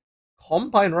aggressively.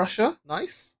 Combine Russia,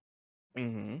 nice.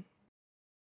 And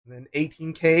then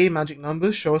 18k magic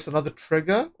numbers, show us another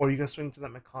trigger, or are you going to swing to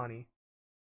that Mekani?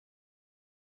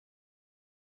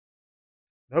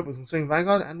 Nope, we're going to swing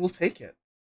Vanguard, and we'll take it.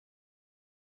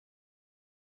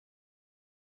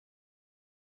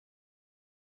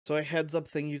 So a heads up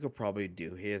thing you could probably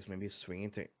do here is maybe swing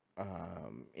into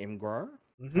Imgrar.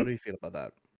 How do you feel about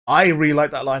that? I really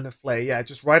like that line of play. Yeah,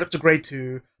 just right up to grade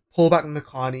 2, pull back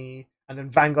Mekani, and then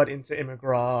Vanguard into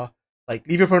Immigra. Like,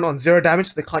 leave your opponent on 0 damage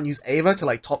so they can't use Ava to,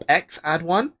 like, top X, add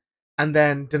 1. And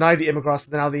then deny the Immigra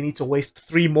so now they need to waste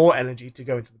 3 more energy to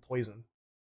go into the poison.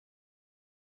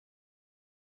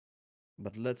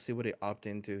 But let's see what they opt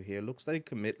into here. Looks like they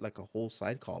commit, like, a whole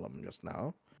side column just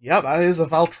now. Yeah, that is a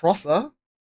Valtrossa.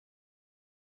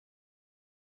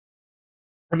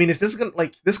 I mean, if this is gonna,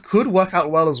 like, this could work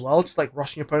out well as well, just, like,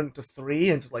 rushing your opponent to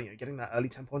 3 and just, like, getting that early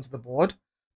tempo into the board.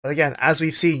 But again, as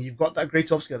we've seen, you've got that great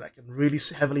top skill that can really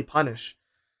heavily punish.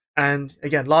 And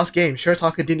again, last game,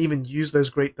 Shiirotaka didn't even use the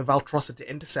Valtrossa to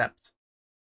intercept.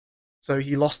 So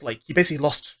he basically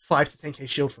lost 5 to 10k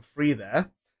shield for free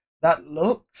there. That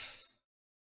looks...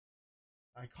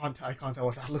 I can't tell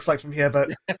what that looks like from here,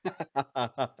 but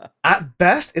at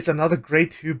best, it's another grade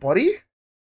 2 body.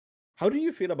 How do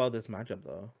you feel about this matchup,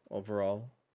 though, overall?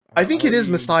 I think How it do is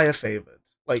you... Messiah favored.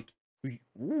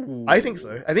 Ooh. I think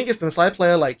so. I think if the Messiah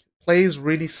player plays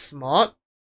really smart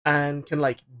and can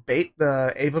bait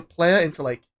the Ava player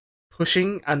into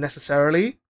pushing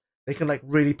unnecessarily, they can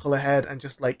really pull ahead and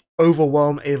just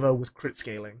overwhelm Ava with crit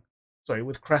scaling. Sorry,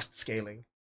 with crest scaling.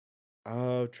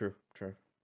 Oh, true.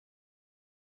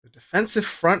 The defensive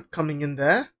front coming in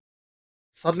there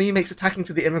suddenly makes attacking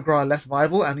to the Immigra less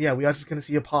viable, and yeah, we are just going to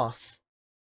see a pass.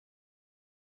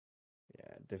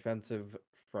 Yeah, defensive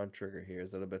front trigger here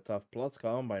is a little bit tough. Plus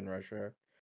Combine Rusher.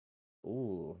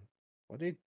 Ooh, what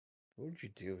did you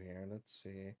do here? Let's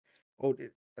see. Oh,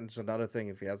 and it's another thing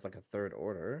if he has a third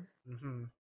order.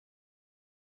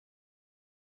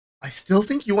 I still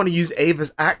think you want to use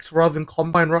Ava's Act rather than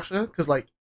Combine Rusher, because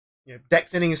deck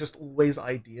thinning is just always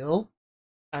ideal.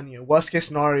 And worst case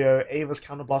scenario, Ava's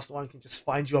Counterblast 1 can just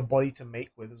find you a body to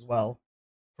make with as well,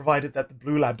 provided that the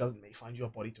Blue Lab doesn't find you a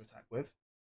body to attack with.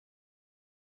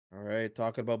 All right,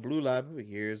 talking about Blue Lab,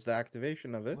 here's the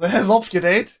activation of it. There's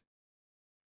Obscurate.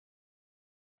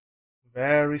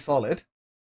 Very solid.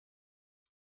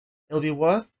 It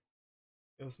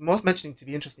was worth mentioning to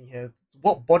be interesting here.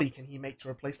 What body can he make to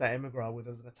replace that Emigra with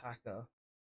as an attacker?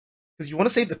 Because you want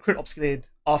to save the crit Obscurate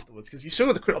afterwards. Because if you swing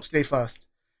with the crit Obscurate first,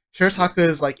 Shiirotaka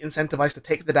is incentivized to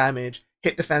take the damage,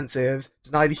 hit defensives,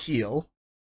 deny the heal.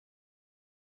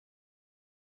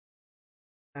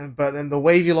 But then the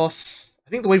Wavy Loss, I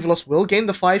think the Wavy Loss will gain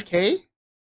the 5k.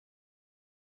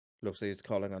 Looks like he's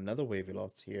calling another Wavy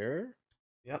Loss here.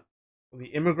 Yep. Well,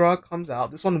 the Immigra comes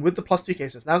out. This one with the plus 2k,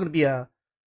 so it's now going to be a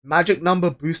magic number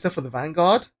booster for the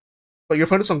Vanguard. But your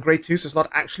opponent's on grade 2, so it's not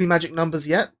actually magic numbers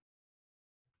yet.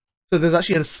 So there's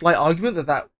actually a slight argument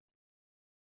that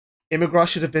Immigra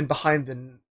should have been behind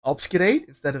the Obscurate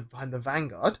instead of behind the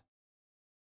Vanguard.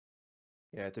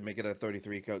 Yeah, to make it a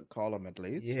 33 column at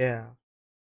least. Yeah.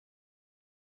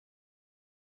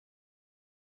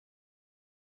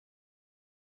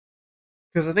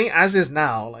 Because I think as is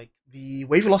now, the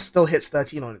Wave Loss still hits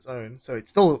 13 on its own, so it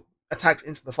still attacks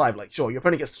into the 5. Sure, your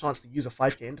opponent gets the chance to use a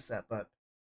 5k intercept, but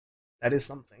that is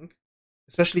something.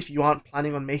 Especially if you aren't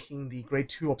planning on making the grade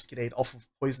 2 Obscurate off of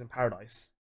Poison in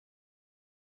Paradise.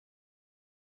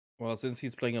 Well, since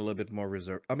he's playing a little bit more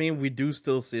reserve, I mean, we do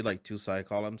still see 2 side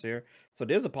columns here, so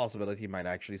there's a possibility he might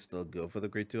actually still go for the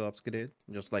grade 2 Obscurate,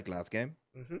 just like last game.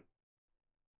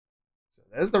 So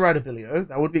there's the Radabilio.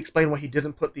 That would be explained why he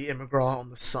didn't put the Immigra on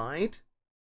the side.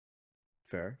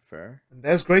 Fair. And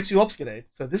there's grade 2 Obscurate.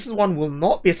 So this is one will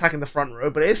not be attacking the front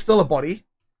row, but it is still a body.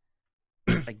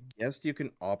 I guess you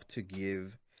can opt to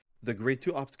give the grade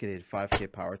 2 Obscurate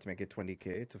 5k power to make it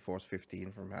 20k to force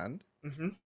 15 from hand. I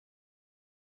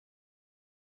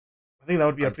think that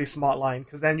would be a pretty smart line,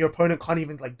 because then your opponent can't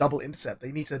even double intercept.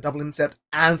 They need to double intercept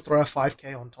and throw a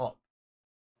 5k on top.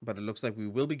 But it looks like we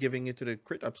will be giving it to the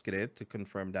crit Obscurate to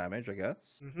confirm damage, I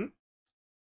guess.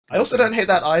 I also don't hate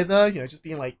that either, just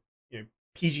being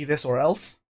PG this or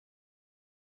else.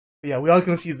 But yeah, we are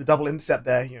going to see the double intercept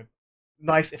there,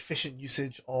 nice efficient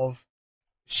usage of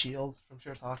shield from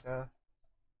Shiirotaka.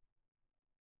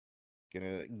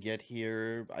 Gonna get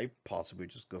here, I possibly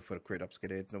just go for the crit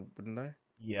Obscurate, wouldn't I?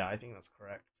 Yeah, I think that's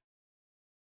correct.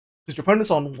 Because your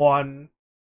opponent's on 1,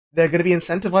 they're going to be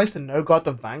incentivized to no-guard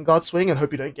the Vanguard swing and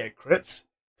hope you don't get crits,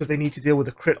 because they need to deal with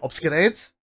the crit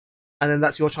Obscurades. And then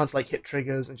that's your chance to hit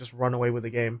triggers and just run away with the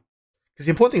game. Because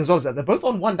the important thing as well is that they're both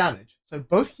on 1 damage, so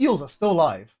both heals are still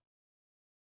alive.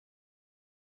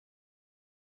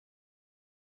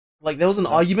 There was an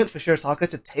argument for Shiirotaka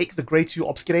to take the grade 2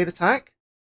 Obscurate attack,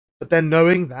 but then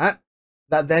knowing that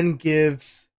then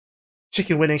gives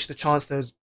chickenwinnigish the chance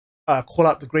to call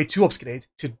out the grade 2 Obscurate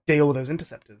to deal with those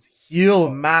interceptors. Heal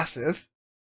massive.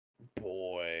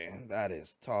 Boy, that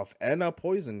is tough. And a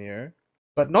poison here.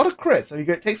 But not a crit, so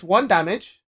it takes 1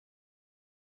 damage,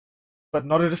 but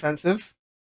not a defensive.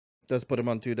 Does put him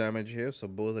on 2 damage here, so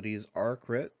both of these are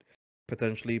crit.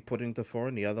 Potentially putting to 4,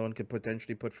 and the other one could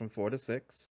potentially put from 4 to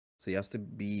 6. So he has to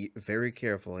be very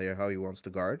careful here how he wants to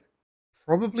guard.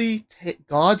 Probably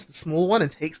guards the small one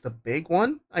and takes the big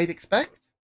one, I'd expect.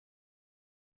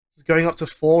 Going up to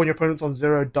 4 when your opponent's on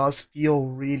 0 does feel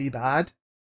really bad.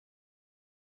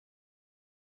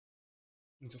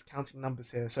 I'm just counting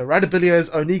numbers here. So Radabilio is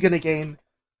only going to gain...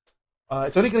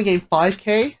 it's only going to gain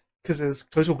 5k because his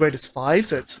total grade is 5,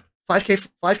 so it's 5k for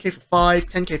 5,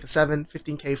 10k for 7,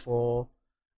 15k for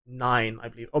 9, I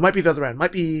believe. Or might be the other end.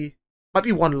 Might be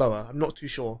one lower. I'm not too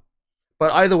sure.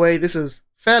 But either way, this is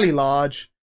fairly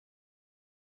large.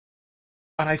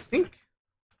 And I think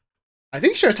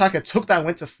Shiirotaka took that,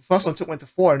 went to first one, went to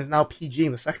 4, and is now PG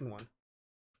in the second one.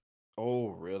 Oh,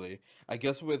 really? I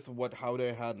guess with how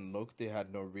they had looked, they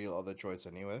had no real other choice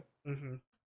anyway. Mm-hmm.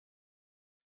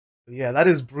 Yeah, that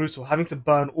is brutal. Having to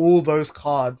burn all those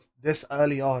cards this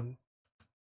early on.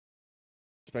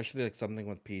 Especially like something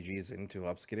with PGs into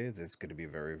upskids, it's going to be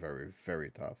very, very,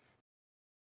 very tough.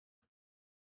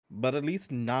 But at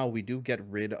least now we do get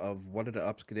rid of one of the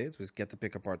upskids. We get to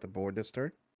pick apart the board this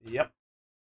turn. Yep.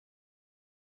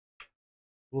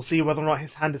 We'll see whether or not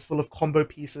his hand is full of combo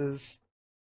pieces.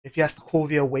 If he has to call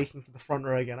the Awakening to the front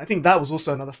row again. I think that was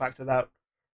also another factor that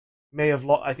may have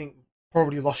lost. I think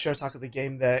probably lost Shiirotaka the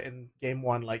game there in game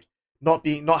 1. Like not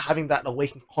having that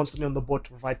Awakening constantly on the board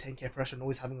to provide 10k pressure and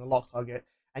always having a lock target.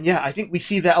 And yeah, I think we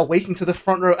see that Awakening to the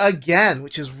front row again,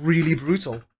 which is really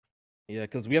brutal. Yeah,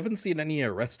 because we haven't seen any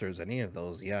arresters, any of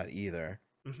those yet either.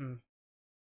 Mm-hmm.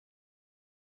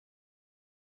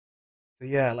 So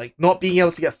yeah, like not being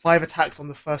able to get 5 attacks on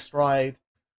the first ride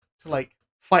to like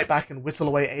fight back and whittle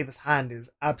away Ava's hand is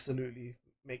absolutely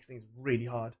makes things really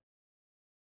hard.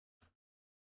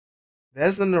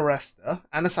 There's an arrester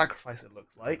and a sacrifice, it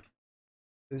looks like.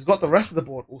 He's got the rest of the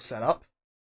board all set up.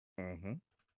 Mm-hmm. A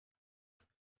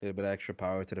little bit of extra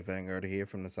power to the Vanguard here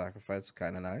from the sacrifice,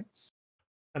 kind of nice.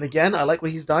 And again, I like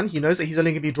what he's done. He knows that he's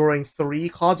only going to be drawing 3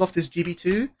 cards off this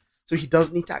GB2, so he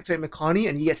doesn't need to activate Makani,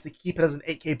 and he gets to keep it as an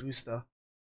 8k booster.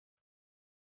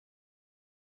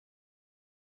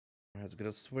 Has got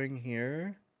a swing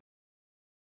here.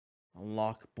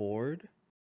 Unlock board.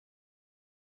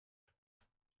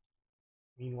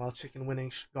 Meanwhile,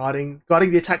 chickenwinnigish guarding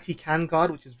the attack he can guard,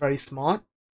 which is very smart.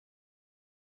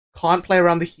 Can't play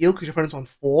around the heal because your opponent's on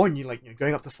 4, and you're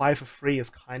going up to 5 for free is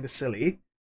kind of silly.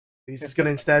 He's just going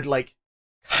to instead like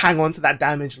hang on to that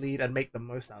damage lead and make the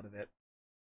most out of it.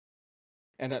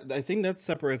 And I think that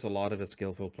separates a lot of the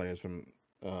skillful players from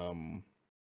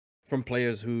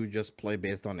players who just play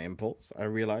based on impulse. I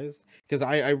realized because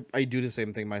I do the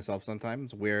same thing myself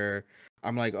sometimes, where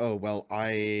I'm like, oh well,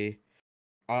 I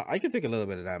can take a little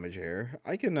bit of damage here.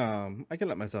 I can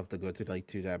let myself to go to like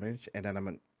 2 damage, and then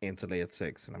I'm instantly at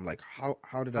 6, and I'm like,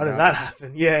 how did that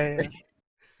happen? Yeah.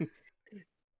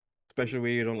 Especially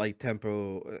where you don't like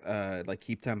tempo, like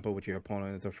keep tempo with your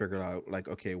opponent to figure out like,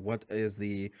 okay, what is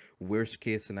the worst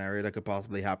case scenario that could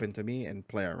possibly happen to me and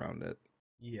play around it.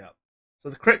 Yeah. So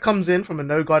the crit comes in from a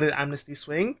no guarded amnesty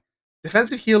swing.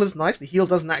 Defensive heal is nice. The heal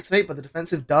doesn't activate, but the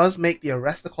defensive does make the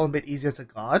arrester column a bit easier to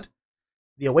guard.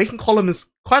 The awaken column is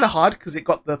kind of hard because it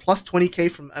got the plus 20k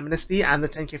from amnesty and the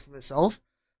 10k from itself.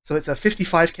 So it's a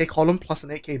 55k column plus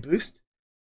an 8k boost.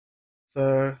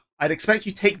 So I'd expect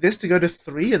you take this to go to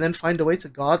 3 and then find a way to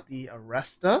guard the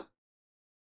arrester.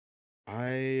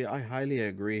 I highly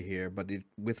agree here, but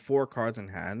with 4 cards in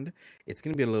hand, it's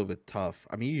going to be a little bit tough.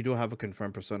 I mean, you do have a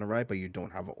confirmed persona, right? But you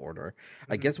don't have an order.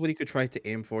 I guess what you could try to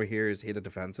aim for here is hit a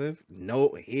defensive. No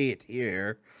hit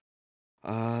here.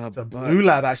 It's a blue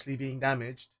lab actually being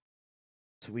damaged.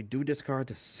 So we do discard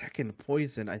the second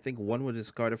poison. I think one was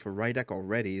discarded for right deck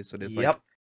already. So there's like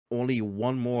only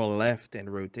 1 more left in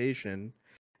rotation.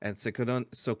 And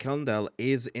Sekundel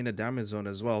is in a damage zone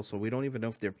as well. So we don't even know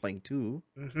if they're playing 2.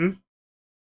 Mm-hmm.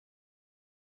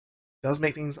 Does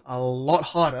make things a lot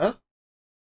harder.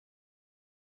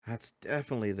 That's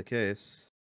definitely the case.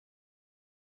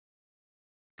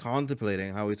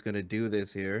 Contemplating how he's going to do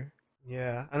this here.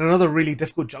 Yeah, and another really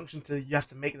difficult junction you have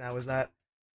to make now is that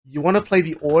you want to play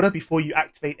the order before you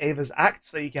activate Ava's act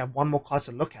so you can have 1 more card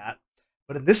to look at.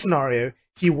 But in this scenario,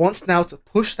 he wants now to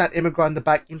push that Immigrant in the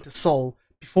back into Soul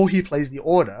before he plays the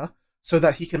order so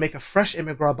that he can make a fresh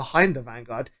Immigrant behind the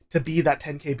Vanguard to be that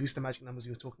 10k booster magic numbers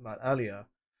we were talking about earlier.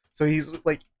 So he's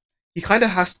like, he kind of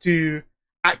has to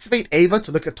activate Ava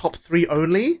to look at top 3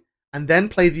 only, and then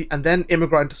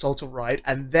Immigrant into Soul to ride,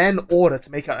 and then order to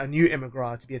make out a new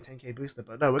Immigrant to be a 10k booster.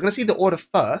 But no, we're going to see the order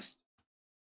first.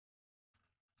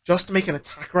 Just to make an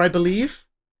attacker, I believe.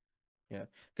 Yeah,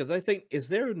 because I think, is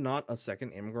there not a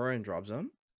second Immigrant in Drop Zone?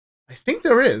 I think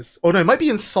there is. Oh no, it might be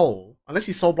in Soul. Unless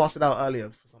he Soul Blasted out earlier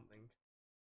for something.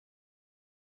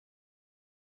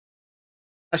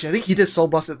 Actually, I think he did Soul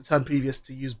Blast at the turn previous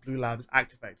to use Blue Lab's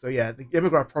Activate. So yeah, the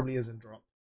Immigrant probably is in drop.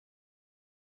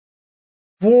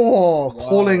 Whoa! Wow.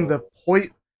 Calling the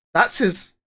point. That's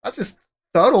his 3rd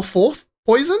or 4th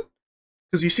poison?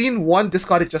 Because we've seen 1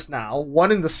 discarded just now,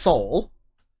 1 in the Soul.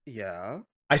 Yeah.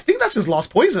 I think that's his last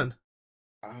poison.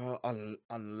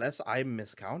 Unless I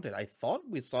miscounted, I thought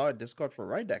we saw a discard for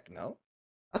right deck. No.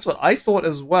 That's what I thought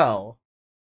as well.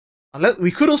 Unless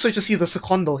we could also just see the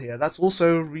secondal here. That's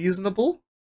also reasonable.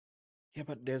 Yeah,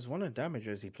 but there's one in damage.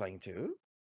 Is he playing too?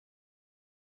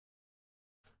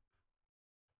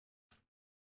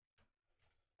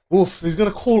 Oof, he's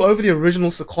gonna call over the original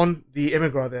the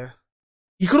Immigra there.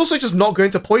 He could also just not go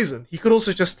into poison. He could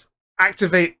also just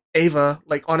activate Ava,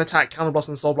 like on attack, counter blast,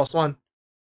 and soul blast 1.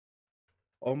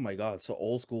 Oh my god! So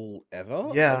old school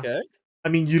ever? Yeah. Okay. I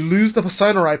mean, you lose the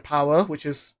Persona Ride power, which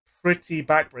is pretty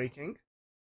backbreaking.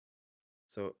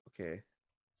 So okay.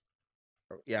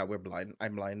 Yeah, we're blind.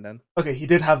 I'm blind then. Okay, he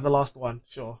did have the last one,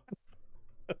 sure.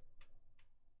 But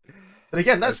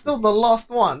again, that's Okay. still the last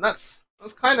one. That's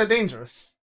kind of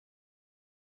dangerous.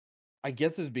 I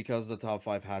guess it's because the top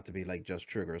 5 had to be like just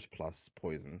triggers plus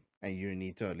poison, and you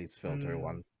need to at least filter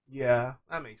one. Yeah,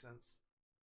 that makes sense.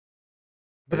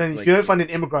 But It's then if like you don't find an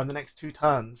Immigrant in the next 2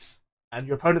 turns, and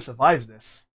your opponent survives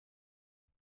this,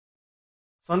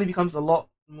 it suddenly becomes a lot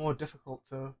more difficult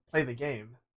to play the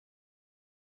game.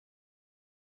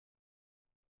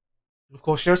 Of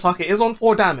course, Shiirotaka is on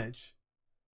 4 damage,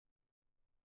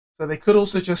 so they could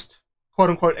also just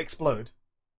quote-unquote explode.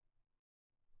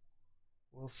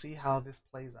 We'll see how this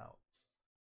plays out.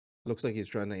 looks like he's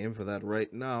trying to aim for that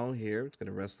right now. Here, it's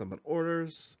gonna rest them on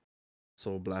orders.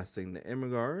 Soul blasting the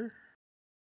Immigar.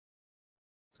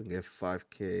 So get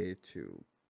 5k to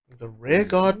The rear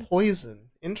guard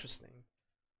poison. Interesting.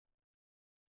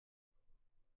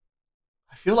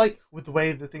 I feel like with the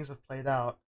way the things have played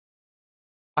out,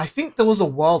 I think there was a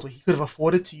world where he could have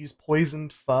afforded to use poison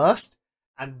first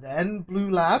and then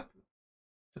Blue Lab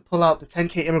to pull out the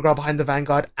 10k Immigrant behind the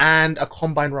Vanguard and a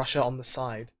Combine Rusher on the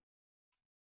side.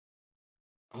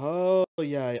 Oh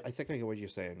yeah, I think I get what you're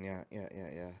saying. Yeah.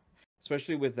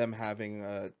 Especially with them having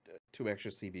 2 extra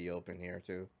CV open here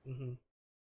too. Mm-hmm.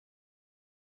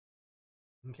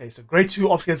 Okay, so grade 2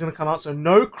 Obfuscate is going to come out, so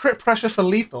no crit pressure for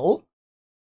lethal.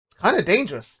 It's kind of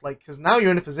dangerous, like, because now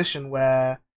you're in a position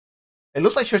where it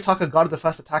looks like Shiirotaka guarded the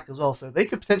first attack as well, so they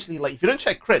could potentially, like, if you don't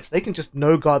check crits, they can just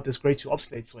no guard this grade 2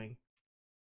 Obfuscate swing.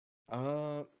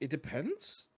 It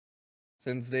depends.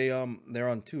 Since they're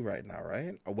on 2 right now,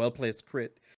 right? A well placed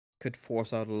crit could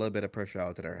force out a little bit of pressure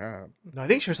out to their hand. No, I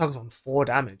think Shiirotaka's on 4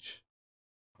 damage.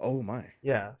 Oh my.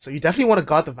 Yeah, so you definitely want to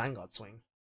guard the Vanguard swing.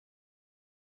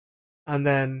 And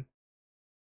then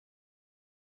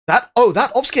that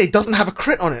Obfuscate doesn't have a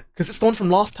crit on it, because it's the one from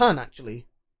last turn, actually.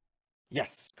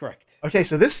 Yes, correct. Okay,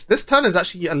 so this turn is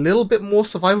actually a little bit more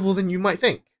survivable than you might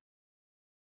think.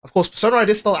 Of course, Persona Ride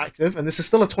is still active, and this is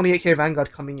still a 28k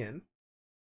Vanguard coming in.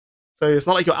 So it's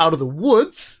not like you're out of the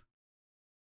woods.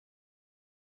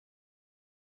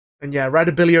 And yeah,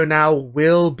 Radabilio now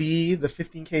will be the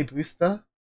 15k booster.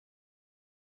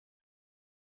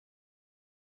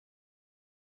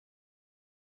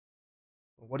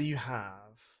 What do you have?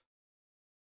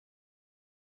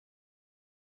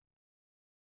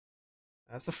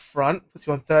 That's a front. Puts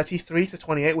you on 33 to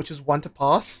 28, which is 1 to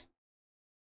pass.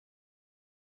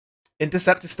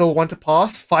 Intercept is still 1 to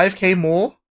pass. 5k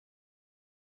more.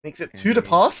 Makes it 2 to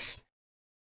pass.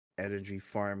 Energy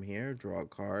farm here. Draw a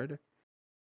card.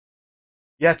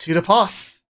 Yeah, 2 to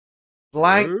pass.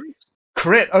 Blank. First.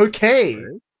 Crit. Okay.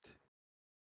 Crit.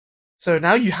 So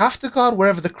now you have to guard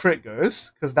wherever the crit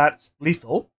goes, because that's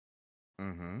lethal.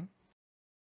 Mm-hmm.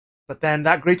 But then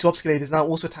that grade 2 Obfuscate is now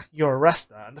also attacking your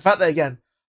Arrester. And the fact that, again,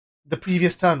 the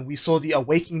previous turn we saw the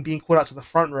Awakening being called out to the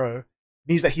front row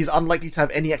means that he's unlikely to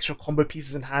have any extra combo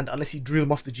pieces in hand unless he drew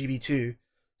them off the GB2.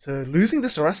 So losing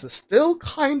this Arrester is still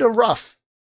kind of rough.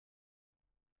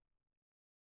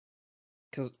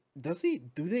 Because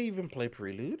do they even play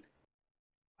Prelude?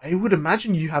 I would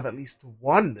imagine you have at least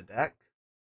one in the deck.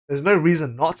 There's no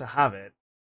reason not to have it.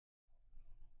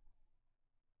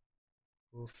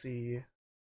 We'll see.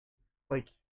 Like,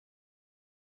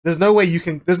 there's no way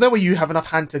you have enough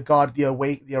hand to guard the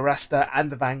Arrester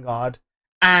and the Vanguard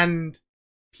and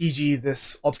PG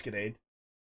this Obfuscate.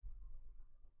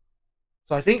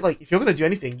 So I think, like, if you're gonna do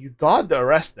anything, you guard the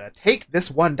Arrester, take this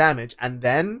 1 damage, and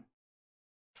then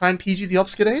try and PG the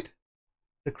Obfuscate,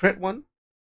 the crit one.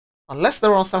 Unless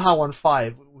they're on somehow on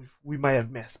 5, we may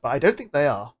have missed, but I don't think they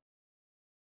are.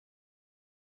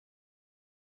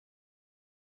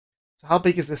 So how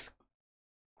big is this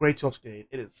grade 2 Obfuscate?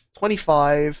 It is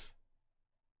 25.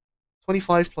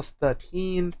 25 plus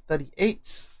 13,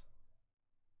 38.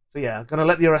 So yeah, gonna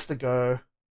let the Arrester go.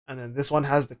 And then this one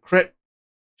has the crit.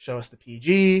 Show us the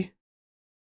PG.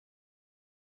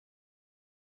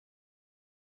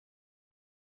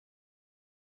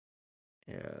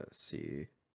 Yeah, let's see.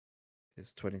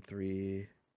 It's 23.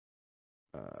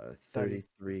 30.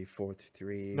 33,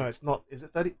 43. No, it's not. Is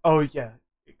it 30? Oh, yeah,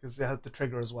 because it has the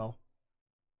trigger as well.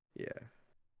 Yeah.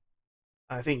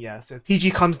 I think, yeah. So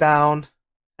PG comes down,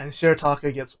 and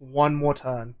Shiirotaka gets one more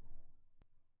turn.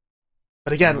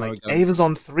 But again, like, Again. Ava's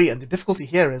on 3, and the difficulty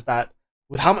here is that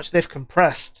with how much they've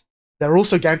compressed, they're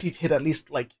also guaranteed to hit at least,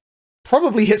 like,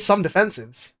 probably hit some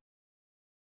defensives.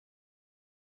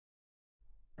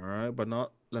 All right, but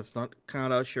let's not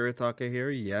count out Shirataka here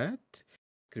yet.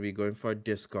 Could be going for a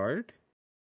discard.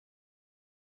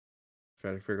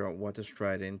 Trying to figure out what to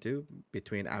stride into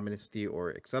between Amnesty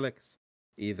or Excelix.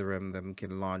 Either of them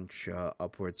can launch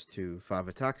upwards to 5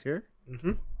 attacks here.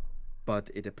 Mm-hmm. But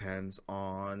it depends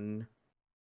on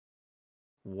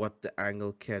what the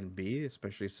angle can be,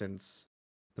 especially since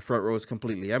the front row is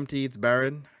completely empty. It's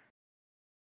barren.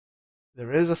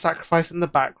 There is a sacrifice in the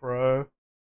back row,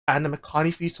 and a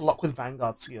Mechani for you to lock with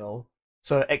Vanguard skill.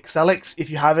 So Excelix, if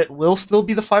you have it, will still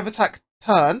be the 5 attack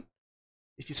turn,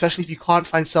 especially if you can't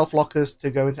find self-lockers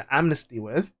to go into Amnesty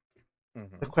with.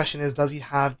 The question is, does he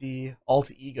have the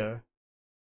alter ego?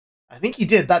 I think he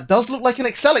did. That does look like an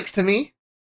Excelix to me.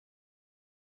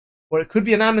 Or it could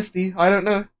be an Amnesty. I don't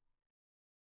know.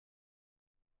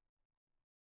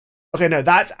 Okay, no,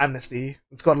 that's Amnesty.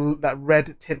 It's got that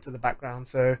red tint to the background,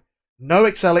 so no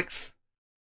Excelix.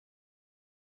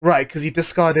 Right, because he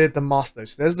discarded the Master.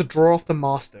 So there's the draw off the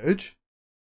Master.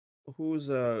 Who's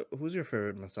your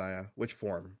favorite Messiah? Which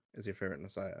form is your favorite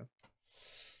Messiah?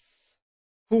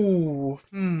 Ooh,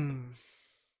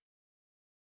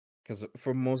 Because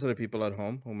for most of the people at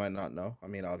home who might not know, I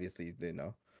mean, obviously they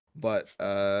know, but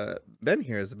Ben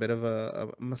here is a bit of a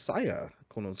Messiah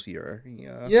connoisseur.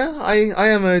 Yeah, I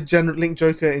am a Link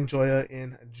Joker enjoyer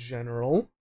in general.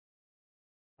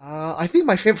 I think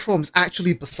my favorite form is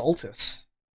actually Basaltus.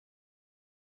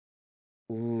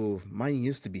 Ooh, mine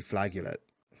used to be Flagulet,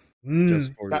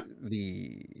 just for That,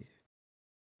 the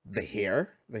hair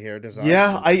design.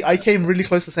 yeah, I came really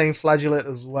close to saying Flagellate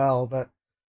as well, but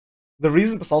the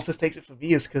reason Basaltus takes it for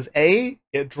me is because A,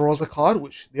 it draws a card,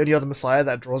 which the only other Messiah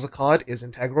that draws a card is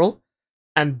Integral,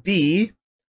 and B,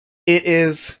 it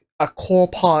is a core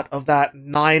part of that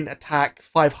 9 attack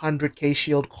 500k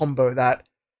shield combo that,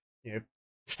 you know,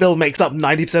 still makes up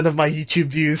 90% of my YouTube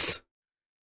views.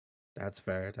 That's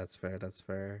fair. That's fair. That's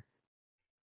fair.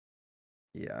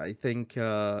 Yeah, I think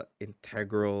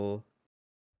Integral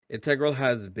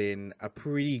has been a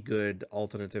pretty good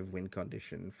alternative win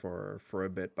condition for a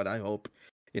bit, but I hope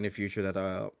in the future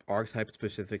that archetype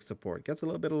specific support gets a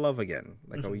little bit of love again,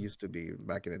 like how we used to be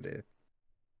back in the day.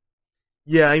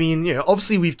 Yeah, I mean, you know,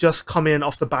 obviously we've just come in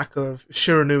off the back of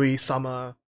Shiranui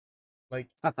Summer, like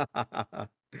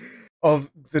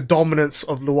of the dominance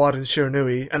of Luard and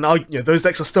Shiranui, and you know, those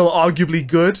decks are still arguably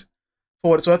good for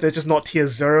what it's worth. They're just not tier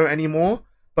 0 anymore.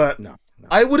 But no.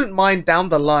 I wouldn't mind down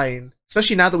the line,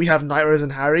 especially now that we have Night Rose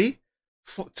and Harry,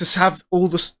 to have all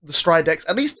the stride decks,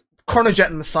 at least Chronojet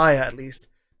and Messiah, at least,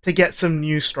 to get some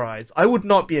new strides. I would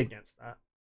not be against that.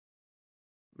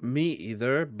 Me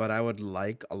either, but I would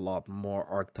like a lot more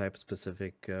archetype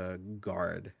specific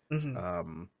guard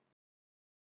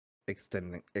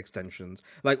extensions,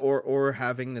 like or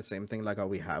having the same thing like how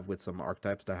we have with some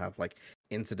archetypes that have like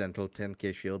incidental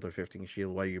 10k shield or 15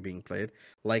 shield while you're being played,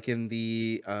 like in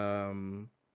the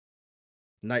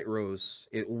Night Rose,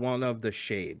 one of the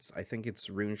shades, I think it's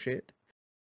Rune Shade.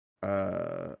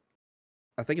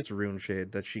 I think it's Rune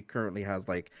Shade that she currently has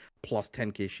like plus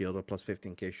 10k shield or plus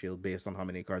 15k shield based on how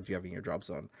many cards you have in your drop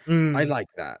zone. I like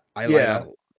that. I like that.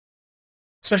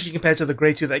 Especially compared to the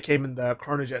Grey 2 that came in the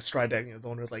Chronojet stride deck. You know, the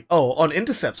one was like, oh, on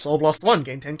Intercept, Soul Blast 1,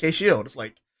 gain 10k shield. It's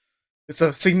like, it's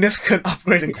a significant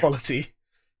upgrade in quality.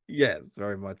 Yes,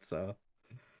 very much so.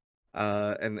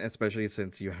 And especially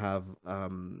since you have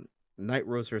Night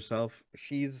Rose herself,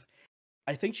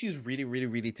 I think she's really, really,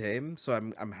 really tame. So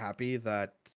I'm happy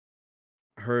that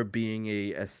her being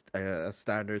a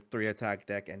standard 3 attack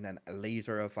deck and then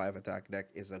later a 5 attack deck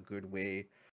is a good way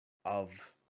of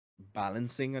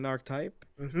balancing an archetype.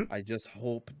 I just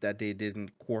hope that they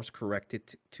didn't course correct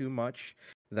it too much,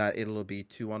 that it'll be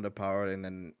too underpowered and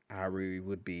then Harry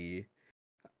would be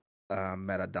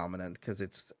meta dominant, because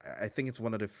I think it's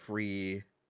one of the free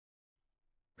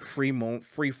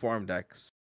form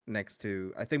decks next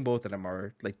to, I think both of them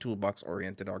are like toolbox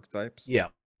oriented archetypes. Yeah.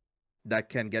 That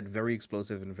can get very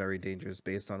explosive and very dangerous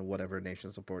based on whatever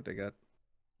nation support they get.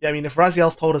 Yeah, I mean, if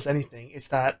Raziel's told us anything, it's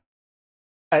that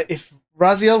if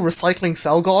Raziel recycling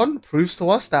Selgon proves to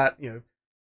us that, you know,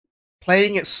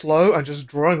 playing it slow and just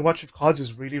drawing a bunch of cards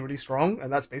is really, really strong,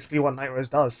 and that's basically what Night Rose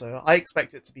does, so I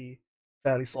expect it to be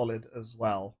fairly solid as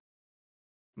well.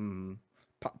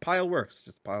 Pile works,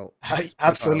 just pile.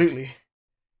 Absolutely.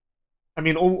 I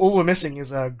mean, all we're missing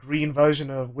is a green version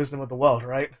of Wisdom of the World,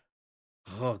 right?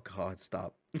 Oh God,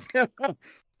 stop.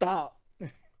 Stop.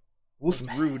 Also,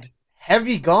 That's rude.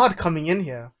 heavy guard coming in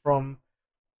here from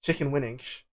Chicken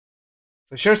Winnigish.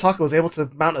 So Shiirotaka was able to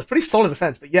mount a pretty solid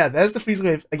defense. But yeah, there's the freezing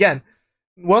wave. Again,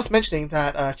 worth mentioning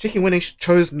that Chicken Winnigish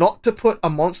chose not to put a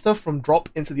monster from drop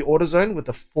into the order zone with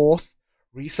the 4th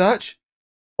research.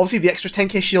 Obviously, the extra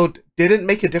 10k shield didn't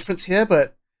make a difference here,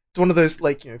 but it's one of those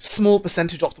small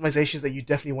percentage optimizations that you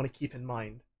definitely want to keep in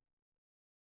mind.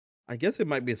 I guess it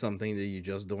might be something that you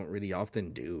just don't really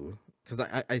often do. Because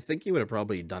I think he would have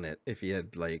probably done it if he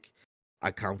had like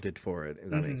accounted for it, if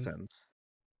that makes sense.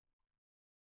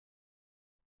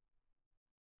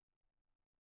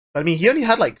 But I mean, he only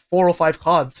had like 4 or 5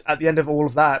 cards at the end of all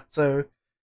of that, so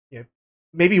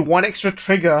maybe one extra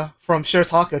trigger from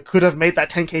Shiirotaka could have made that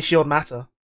 10k shield matter.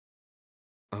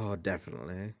 Oh,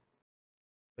 definitely.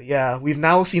 But yeah, we've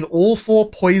now seen all 4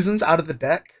 poisons out of the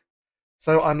deck.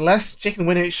 So unless Chicken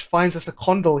Winnish finds us a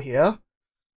Condor here,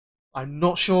 I'm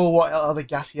not sure what other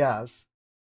gas he has.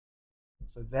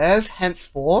 So there's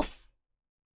Henceforth.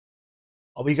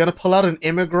 Are we going to pull out an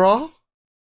Immigra?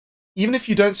 Even if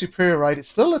you don't Superior Ride, it's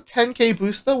still a 10k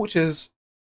booster, which is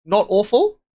not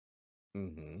awful. But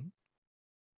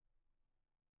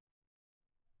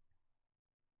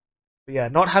yeah,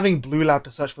 not having Blue Lab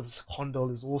to search for this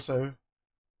Condor is also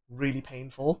really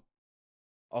painful.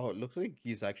 Oh, it looks like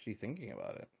he's actually thinking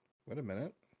about it. Wait a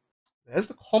minute. There's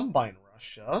the Combine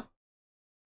Rusher.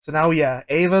 So now, yeah,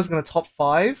 Ava's going to top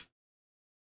 5.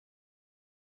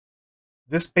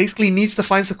 This basically needs to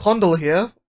find Secondal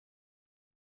here.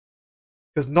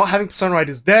 Because not having Persona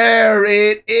Riders. There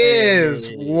it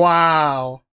is! Hey.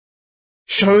 Wow.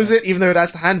 Shows it even though it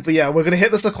adds the hand. But yeah, we're going to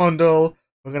hit the Secondal.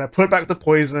 We're going to put back the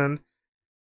poison.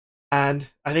 And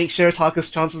I think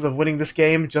Shiirotaka's chances of winning this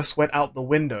game just went out the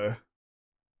window.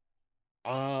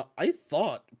 I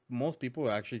thought most people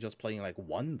were actually just playing like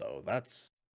 1 though.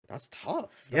 That's tough.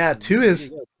 Yeah, That's 2 really is...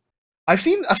 good. I've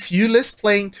seen a few lists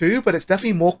playing 2, but it's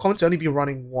definitely more common to only be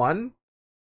running 1.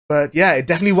 But yeah, it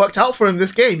definitely worked out for him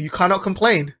this game. You cannot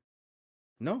complain.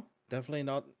 No, definitely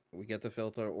not. We get the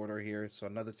filter order here, so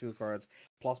another 2 cards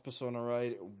plus Persona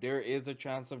Ride. There is a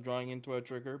chance of drawing into a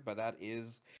trigger, but that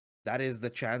is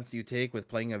the chance you take with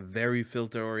playing a very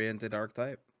filter oriented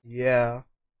archetype. Yeah.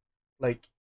 Like,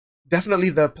 definitely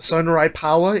the Persona Ride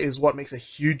power is what makes a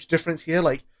huge difference here.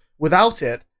 Like, without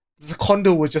it,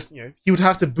 Secondal would just, he would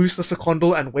have to boost the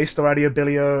Secondal and waste the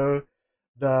Radiobilio.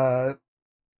 The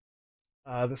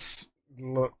this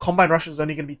Combine Rush is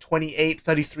only going to be 28,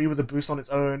 33 with a boost on its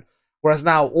own. Whereas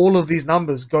now, all of these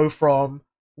numbers go from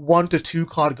 1 to 2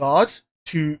 card guards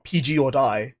to PG or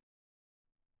die.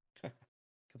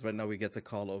 Because right now we get the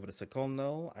call over to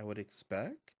Secondal, I would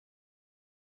expect.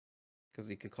 Because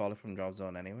he could call it from drop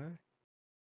zone anyway.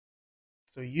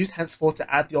 So he used Henceforth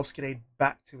to add the Obscurade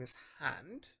back to his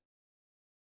hand.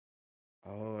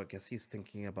 Oh, I guess he's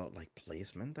thinking about like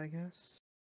placement, I guess.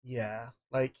 Yeah,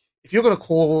 like if you're gonna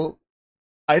call,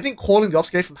 I think calling the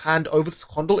Obscurade from hand over the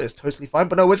Secondal is totally fine.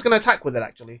 But no, it's gonna attack with it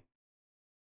actually.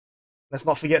 Let's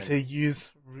not forget to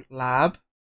use Lab.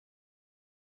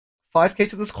 5k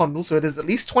to the Secondal, so it is at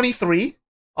least 23.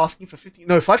 Asking for 50.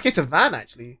 No, 5k to Van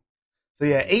actually. So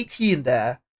yeah, 18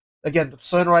 there. Again, the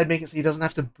Persona Ride making it so he doesn't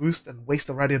have to boost and waste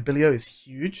the Radiobilio is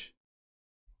huge.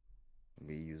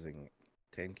 Be using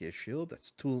 10k shield.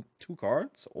 That's two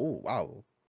cards. Oh wow.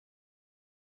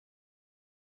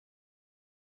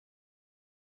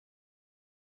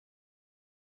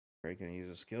 We're gonna use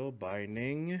a skill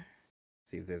binding.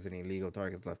 See if there's any legal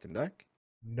targets left in deck.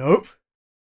 Nope.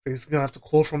 So he's gonna have to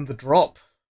call from the drop.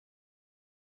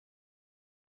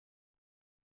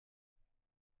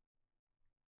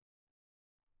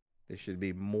 This should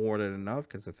be more than enough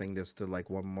because I think there's still like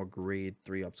 1 more grade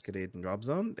 3 obscurate and drop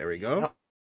zone. There we go. Yep.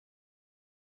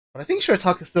 But I think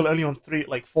Shiirotaka is still only on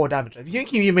 4 damage. I think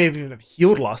he may have even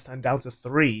healed last time down to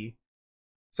 3.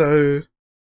 So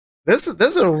there's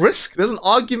a risk. There's an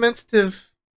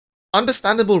argumentative,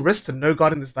 understandable risk to no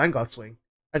guarding this Vanguard swing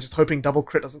and just hoping double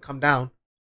crit doesn't come down.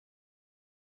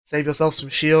 Save yourself some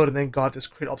shield and then guard this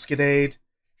crit Obscurade.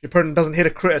 If your opponent doesn't hit a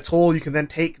crit at all, you can then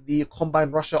take the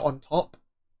Combine Rusher on top.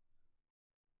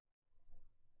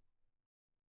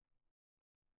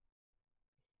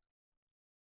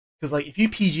 Because like if you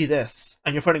PG this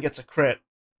and your opponent gets a crit,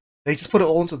 they just put it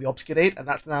all into the Obscurate, and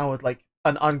that's now like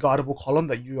an unguardable column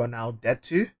that you are now dead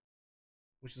to,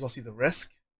 which is obviously the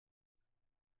risk.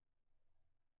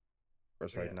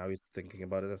 First, right now he's thinking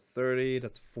about it at 30.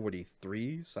 That's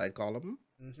 43 side column.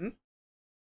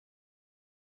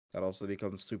 That also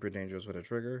becomes super dangerous with a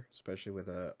trigger, especially with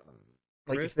a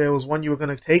Like, Crit? if there was one you were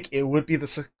going to take, it would be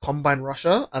the Combine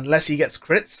Rusher, unless he gets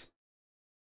crits.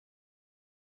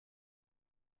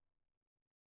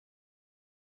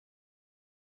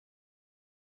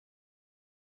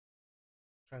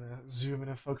 Trying to zoom in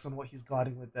and focus on what he's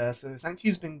guarding with there. So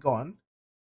Sanctu's been gone.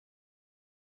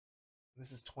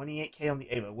 This is 28k on the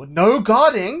Ava. With no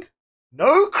guarding,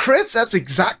 no crits, that's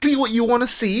exactly what you want to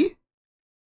see.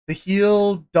 The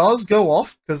heal does go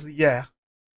off, because, yeah.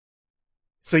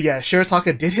 So yeah,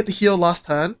 Shiirotaka did hit the heal last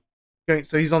turn.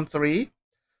 So he's on 3.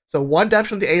 So 1 damage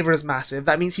from the Ava is massive.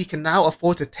 That means he can now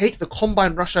afford to take the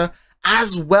Combine Rusher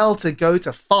as well to go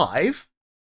to 5.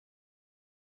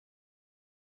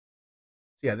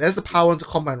 So yeah, there's the power into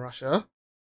Combine Rusher.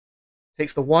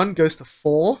 Takes the 1, goes to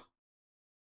 4.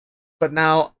 But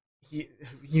now he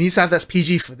needs to have that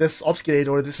PG for this Obscurate,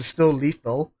 or this is still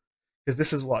lethal. Because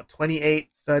this is what? 28,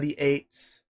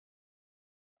 38.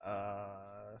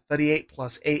 38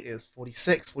 plus 8 is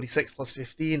 46. 46 plus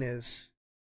 15 is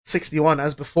 61,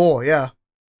 as before, yeah.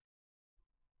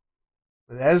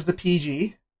 There's the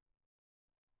PG.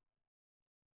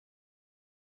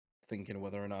 Thinking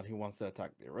whether or not he wants to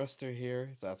attack the arrestor here.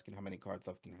 He's asking how many cards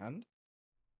left in hand.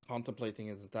 Contemplating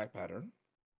his attack pattern.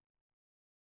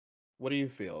 What do you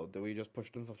feel? Do we just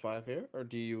push them for 5 here, or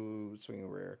do you swing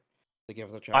rear to give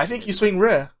us a chance? I think you swing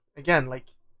rear. Again, like,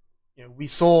 we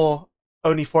saw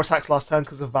only 4 attacks last turn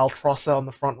because of Valtrossa on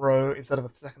the front row instead of a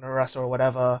second arrestor or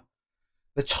whatever.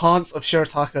 The chance of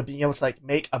Shiirotaka being able to like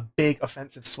make a big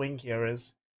offensive swing here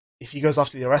is, if he goes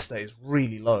after the arrestor, is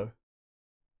really low.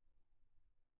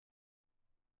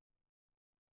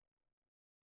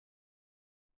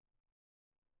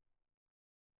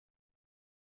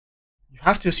 You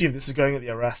have to assume this is going at the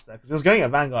arrestor, because if it was going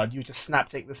at Vanguard, you would just snap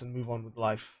take this and move on with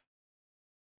life.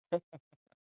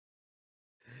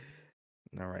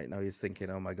 All right, now he's thinking,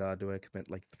 oh my god, do I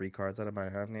commit like 3 cards out of my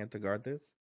hand here to guard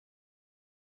this?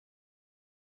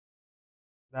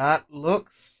 That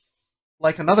looks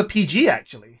like another PG,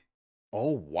 actually.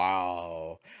 Oh,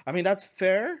 wow. I mean, that's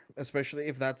fair, especially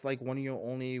if that's like one of your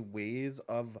only ways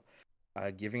of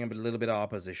giving him a little bit of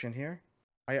opposition here.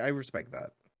 I respect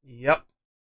that. Yep.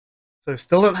 So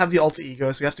still don't have the alter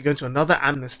ego, so we have to go into another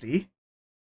amnesty.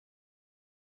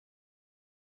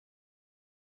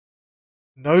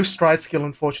 No stride skill,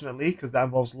 unfortunately, because that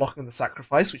involves locking the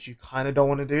sacrifice, which you kind of don't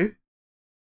want to do.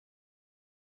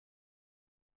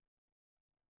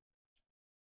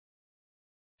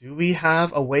 Do we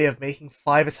have a way of making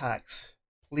 5 attacks?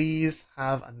 Please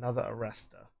have another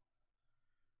arrestor.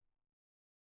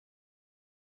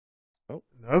 Oh,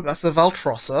 no, that's a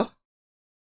Valtrossa.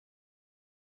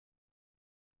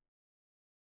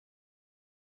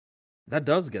 That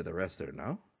does get the arrestor,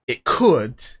 no? It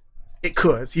could. It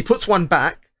could. He puts 1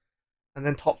 back. And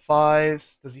then top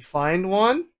 5s. Does he find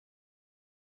one?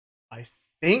 I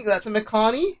think that's a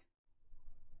Mikani.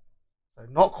 So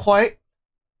not quite.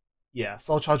 Yeah,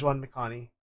 Soul Charge 1 Mikani.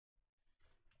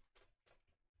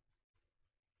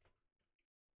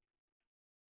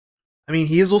 I mean,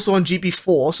 he is also on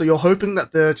GB4, so you're hoping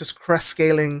that the just crest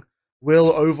scaling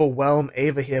will overwhelm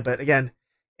Ava here. But again,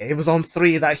 Ava's on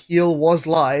 3. That heal was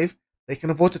live. They can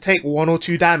afford to take 1 or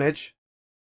 2 damage.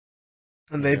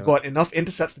 And they've got enough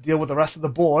intercepts to deal with the rest of the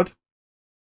board.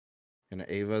 And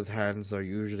Ava's hands are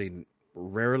usually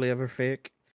rarely ever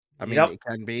fake. I mean, it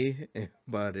can be,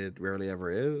 but it rarely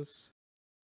ever is.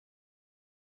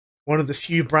 One of the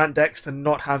few Brant decks to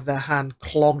not have their hand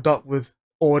clogged up with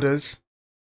orders.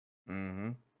 Mm-hmm.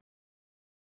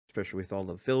 Especially with all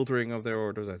the filtering of their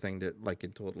orders. I think that, like,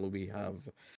 in total, we have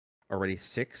already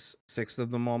 6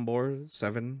 of them on board.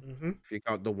 7, if you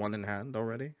count the 1 in hand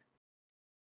already.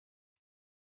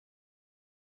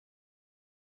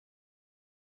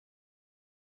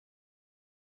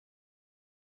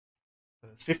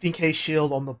 There's 15k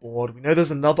shield on the board. We know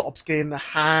there's another Obscure in the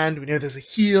hand. We know there's a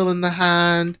heal in the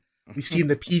hand. We've seen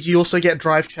the PG also get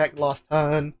drive checked last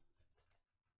turn.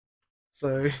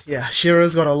 So yeah,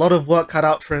 Shiro's got a lot of work cut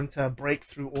out for him to break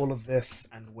through all of this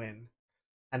and win.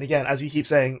 And again, as you keep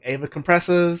saying, Ava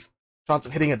compressors, chance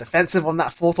of hitting a defensive on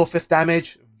that 4th or 5th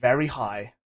damage, very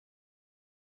high.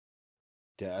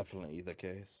 Definitely the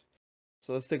case.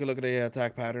 So let's take a look at the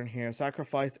attack pattern here.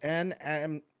 Sacrifice and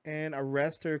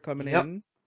arrestor coming in.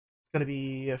 It's going to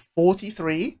be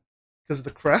 43 because of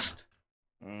the crest.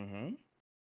 Mm-hmm.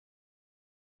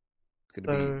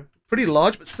 So pretty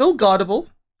large, but still guardable.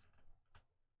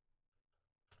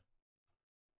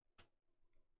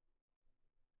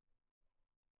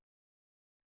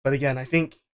 But again, I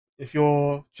think if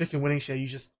you're chicken winning share, you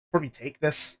just probably take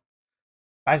this.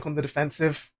 Bank on the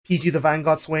defensive. PG the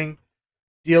Vanguard swing.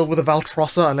 Deal with a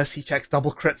Valtrossa unless he checks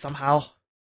double crit somehow.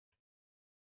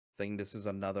 think this is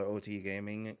another OT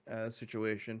gaming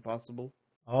situation possible.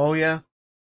 Oh yeah.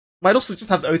 Might also just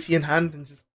have the OT in hand and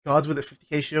just guards with it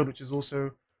 50k shield, which is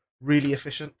also really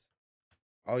efficient.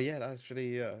 Oh yeah,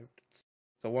 actually, it's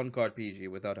a one card PG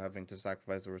without having to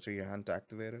sacrifice the return your hand to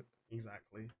activate it.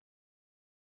 Exactly.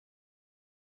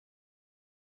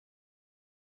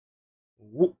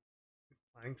 Whoop.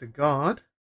 Trying to guard.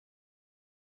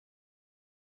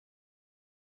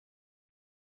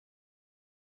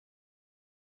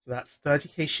 So that's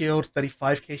 30k shield,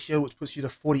 35k shield, which puts you to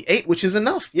 48, which is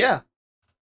enough, yeah.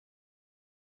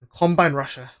 Combine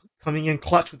Rusher coming in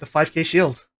clutch with the 5k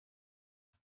shield.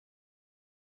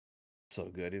 So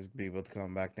good, he's be able to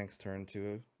come back next turn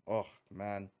too. Oh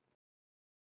man.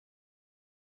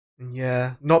 And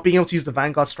yeah, not being able to use the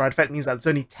Vanguard stride effect means that it's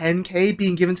only 10k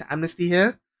being given to Amnesty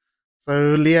here.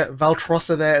 So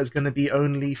Valtrossa there is going to be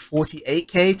only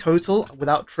 48k total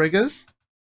without triggers.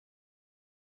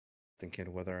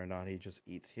 Thinking whether or not he just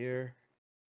eats here.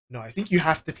 No, I think you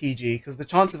have to PG because the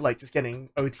chance of like just getting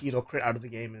OT'd or crit out of the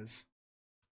game is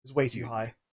way too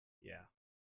high. Yeah.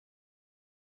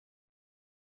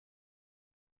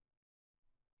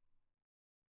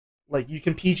 Like you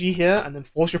can PG here and then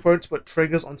force your opponent to put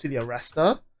triggers onto the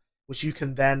arrestor, which you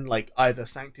can then like either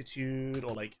sanctitude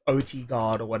or like OT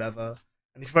guard or whatever.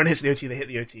 And if your opponent hits the OT, they hit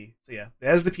the OT. So yeah,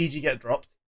 there's the PG get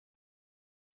dropped.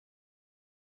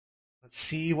 Let's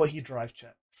see what he drive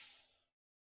checks.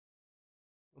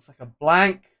 Looks like a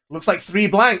blank. Looks like 3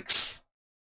 blanks.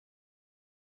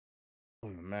 Oh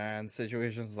man,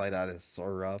 situations like that is so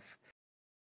rough.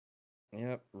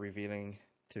 Yep, revealing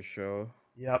to show.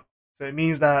 Yep. So it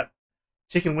means that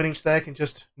chickenwinnigish there can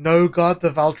just no guard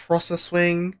the Valtrossa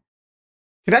swing.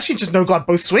 Can actually just no guard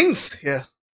both swings here.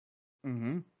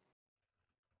 Mm-hmm.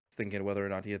 Thinking whether or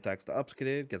not he attacks the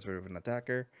upskided, gets rid of an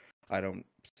attacker. I don't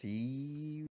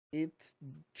see it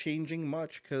changing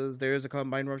much because there is a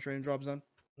combine rusher in drop zone.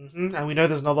 And we know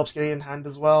there's another obscurity in hand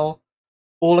as well.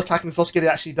 All attacking this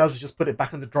obscurity actually does is just put it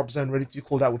back in the drop zone ready to be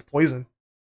called out with poison.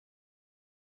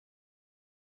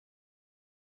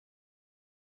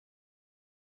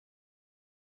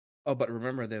 Oh, but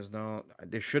remember,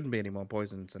 there shouldn't be any more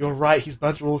poisons. You're right, he's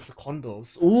burnt through all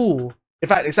secondals. Ooh. In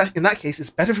fact, in that case, it's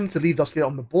better for him to leave the obscurity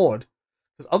on the board.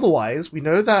 Because otherwise, we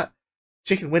know that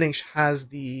chickenwinnigish has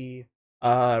the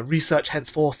research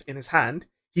henceforth in his hand.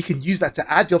 He can use that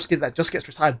to add the obscurity that just gets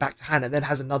retired back to hand and then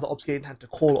has another obscurity in hand to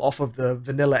call off of the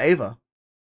vanilla Ava.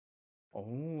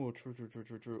 Oh, true.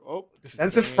 Oh,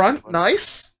 defensive front,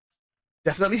 nice.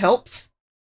 Definitely helps.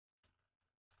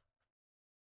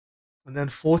 And then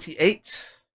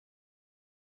 48.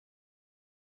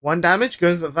 1 damage,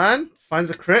 goes at Van, finds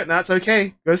a crit, and that's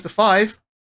okay. Goes to 5.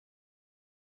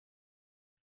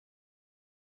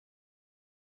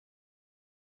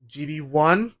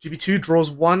 GB1, GB2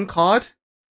 draws 1 card.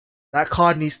 That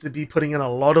card needs to be putting in a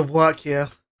lot of work here.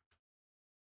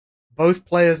 Both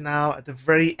players now at the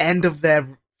very end of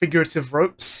their figurative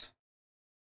ropes.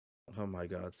 Oh my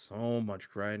god, so much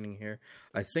grinding here.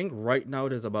 I think right now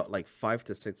there's about like 5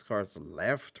 to 6 cards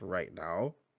left right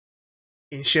now.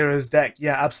 In Shiro's deck,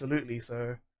 yeah, absolutely.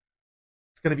 So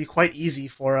it's going to be quite easy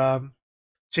for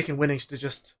chickenwinnigish to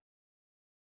just...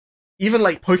 Even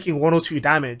like poking 1 or 2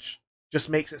 damage just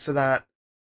makes it so that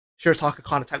Shiirotaka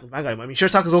can't attack with Vanguard. I mean,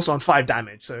 Shiirotaka's also on 5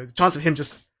 damage, so the chance of him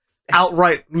just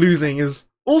outright losing is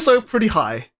also pretty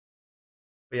high.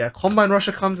 But yeah, Combine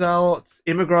Rusher comes out,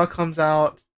 a.k.a. comes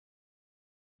out,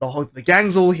 the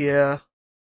gang's all here,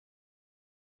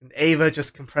 and Ava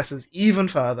just compresses even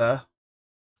further.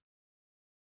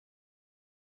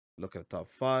 Look at the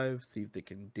top 5, see if they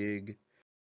can dig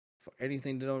for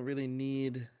anything they don't really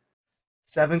need.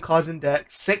 7 cards in deck,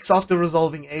 6 after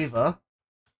resolving Ava.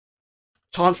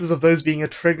 Chances of those being a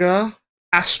trigger,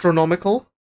 astronomical.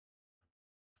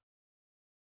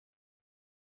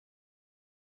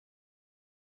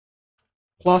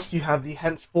 Plus, you have the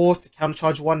henceforth to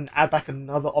countercharge 1 and add back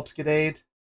another Obscurade.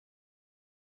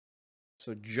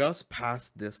 So just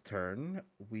past this turn,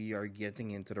 we are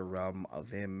getting into the realm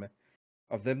of them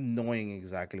knowing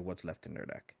exactly what's left in their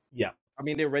deck. Yeah. I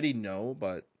mean, they already know,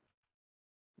 but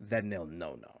then they'll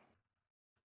know.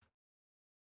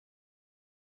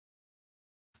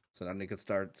 So then they could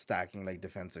start stacking like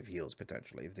defensive heals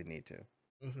potentially if they need to.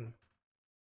 I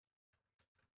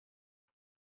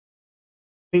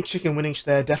think chickenwinnigish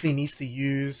there definitely needs to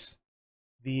use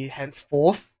the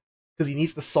henceforth because he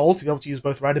needs the soul to be able to use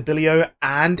both Radabilio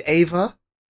and Ava.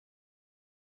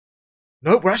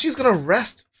 Nope, we're actually just going to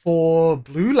rest for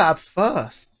Blue Lab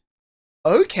first.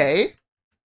 Okay.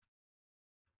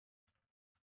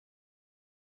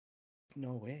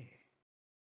 No way.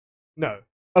 No.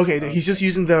 Okay, no, he's just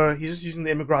using the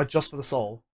a.k.a. just for the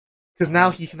soul. Because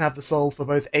now he can have the soul for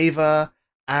both Ava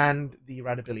and the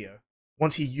Radabilio.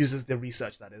 Once he uses the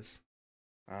research, that is.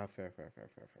 Fair.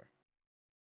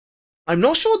 I'm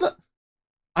not sure that...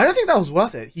 I don't think that was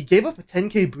worth it. He gave up a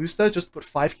 10k booster just to put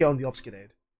 5k on the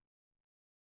Obscurade.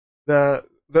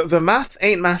 The math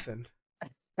ain't mathin'.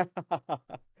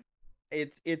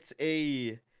 It's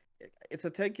a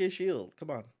 10k shield. Come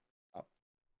on.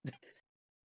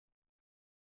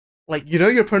 Like, you know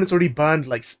your opponent's already burned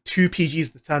like 2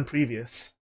 PGs the turn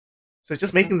previous. So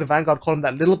just making the Vanguard column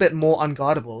that little bit more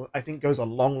unguardable, I think goes a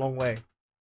long, long way.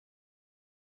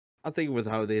 I think with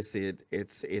how they see it,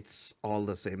 it's all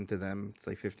the same to them. It's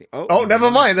like 50. Oh,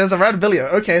 never mind. There's a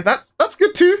Radabilio. Okay, that's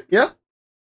good too. Yeah.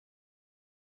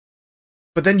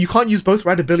 But then you can't use both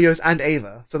Radabilios and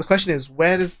Ava. So the question is,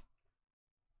 which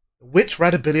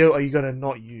Radabilio are you gonna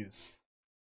not use?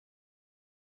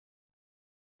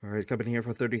 All right, coming here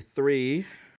for 33.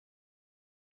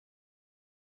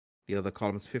 The other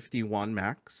column's 51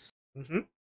 max. Mm-hmm.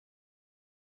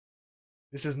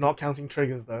 This is not counting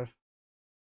triggers though.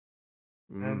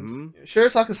 And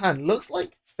Shiirotaka's hand looks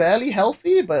like fairly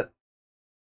healthy, but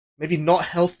maybe not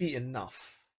healthy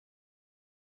enough.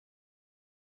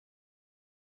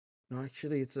 No,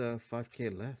 actually, it's a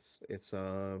 5k less. It's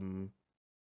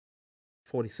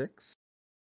 46.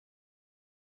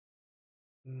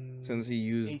 Since he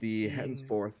used 18, the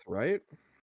henceforth, right?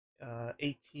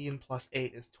 18 plus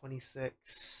 8 is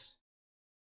 26.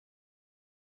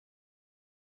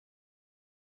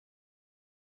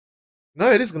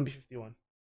 No, it is going to be 51.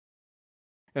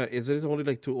 Is it only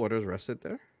like 2 orders rested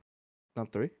there?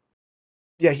 Not 3?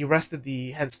 Yeah, he rested the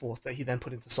henceforth that he then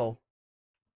put into soul.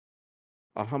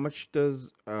 How much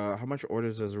orders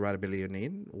does Radabilio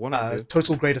need? 1 or 2?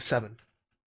 Total grade of 7.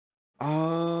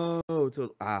 Oh,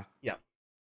 yeah.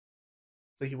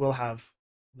 So he will have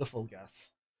the full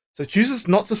gas. So chooses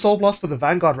not to soul blast for the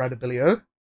Vanguard Radabilio,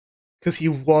 because he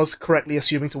was correctly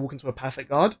assuming to walk into a perfect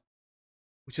guard,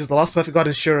 which is the last perfect guard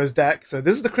in Shiro's deck. So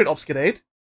this is the crit Obscurade.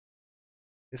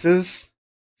 This is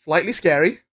slightly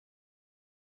scary.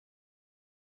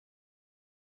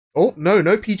 Oh,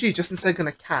 no PG, just instead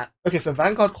gonna cat. Okay, so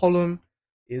Vanguard column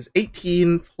is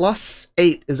 18 plus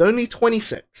 8 is only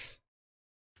 26.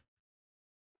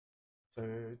 So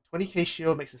 20k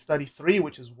shield makes it 33,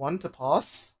 which is 1 to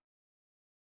pass.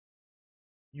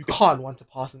 You can't 1 to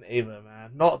pass an Ava,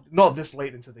 man. Not this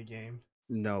late into the game.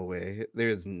 No way.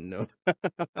 There's no...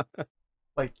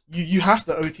 Like, you have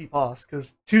to OT pass,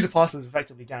 because 2 to pass is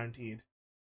effectively guaranteed.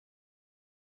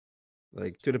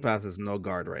 Like, 2 to pass is no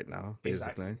guard right now, basically.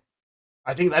 Exactly.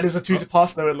 I think that is a 2 to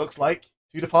pass, though, it looks like.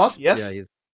 2 to pass, yes.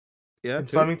 Yeah,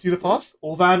 confirming 2 to pass.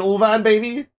 All van,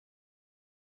 baby.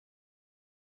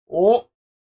 Oh.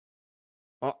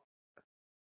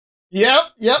 Yep.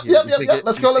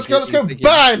 Let's go.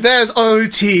 Bang! There's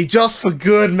OT, just for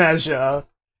good measure.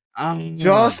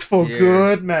 Just for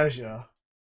good measure.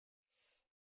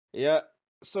 Yeah,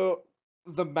 so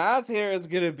the math here is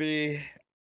going to be,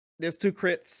 there's 2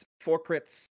 crits, 4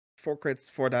 crits,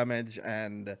 4 damage,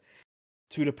 and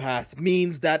 2 to pass.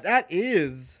 Means that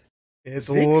is... It's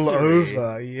victory. All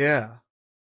over, yeah.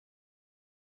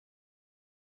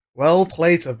 Well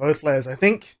played to both players. I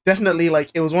think definitely,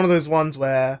 like, it was one of those ones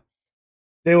where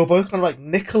they were both kind of like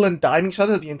nickel and dime each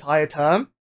other the entire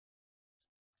term.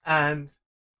 And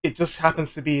it just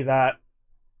happens to be that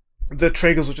the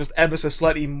triggers were just ever so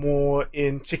slightly more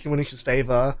in chickenwinnigish's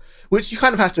favor, which you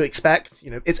kind of have to expect.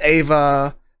 You know, it's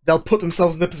Ava. They'll put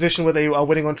themselves in the position where they are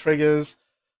winning on triggers.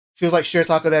 Feels like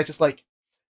Shiirotaka there just like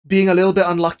being a little bit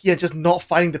unlucky and just not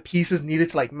finding the pieces needed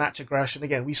to like match aggression.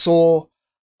 Again, we saw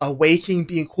Awaking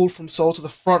being called from soul to the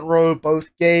front row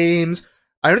both games.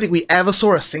 I don't think we ever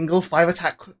saw a single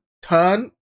 5-attack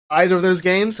turn either of those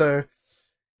games. So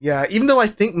yeah, even though I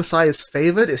think Messiah is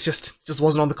favored, it's just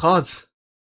wasn't on the cards.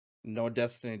 No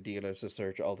Destiny dealers to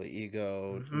search Alter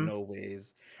Ego. No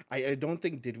ways. I don't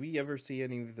think, did we ever see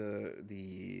any of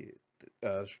the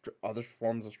other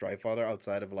forms of Strikefather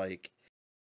outside of like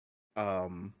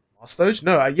Lost Doge?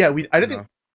 No, I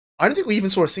don't think we even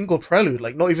saw a single prelude,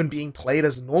 like not even being played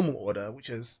as a normal order, which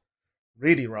is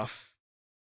really rough.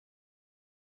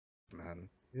 Man,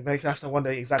 it makes me have to wonder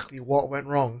exactly what went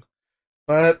wrong.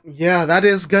 But yeah, that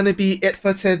is going to be it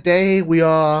for today. We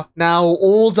are now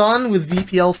all done with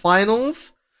VPL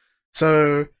finals.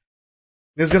 So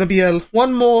there's going to be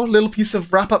one more little piece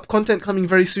of wrap-up content coming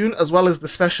very soon, as well as the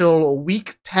special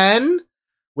Week 10,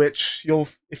 which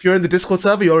if you're in the Discord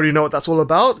server, you already know what that's all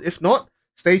about. If not,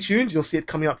 stay tuned. You'll see it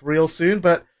coming up real soon.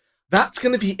 But that's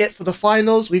going to be it for the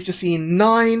finals. We've just seen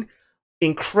 9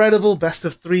 incredible best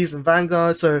of 3s in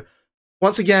Vanguard. So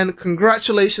once again,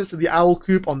 congratulations to the Owl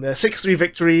Coop on their 6-3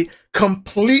 victory,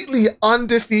 completely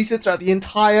undefeated throughout the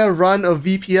entire run of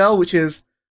VPL, which is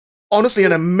honestly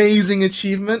an amazing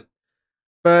achievement.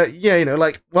 But yeah, you know,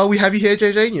 like, while we have you here,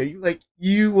 JJ, you know,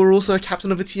 you were also a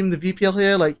captain of a team in the VPL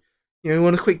here. Like, you know, you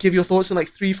want to quick give your thoughts in like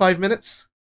 3-5 minutes?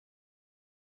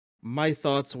 My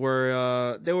thoughts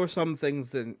were there were some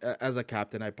things that, as a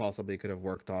captain, I possibly could have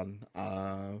worked on,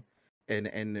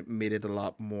 and made it a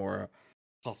lot more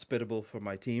hospitable for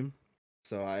my team.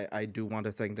 So I do want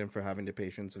to thank them for having the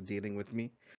patience of dealing with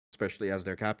me, especially as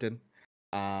their captain.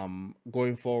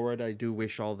 Going forward, I do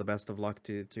wish all the best of luck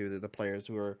to the players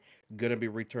who are gonna be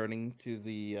returning to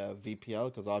the VPL,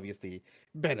 because obviously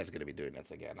Ben is gonna be doing this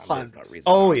again. There's no reason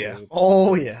Oh not yeah, to.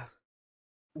 oh yeah,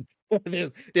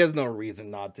 There's no reason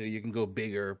not to. You can go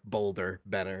bigger, bolder,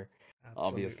 better, absolutely.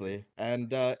 obviously.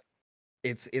 And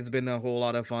it's been a whole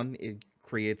lot of fun. It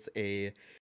creates a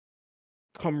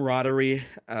camaraderie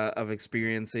of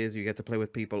experiences. You get to play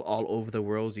with people all over the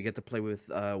world. You get to play with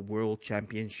world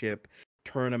championship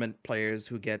tournament players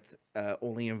who get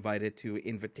only invited to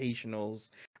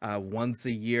invitationals once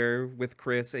a year with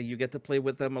Chris, and you get to play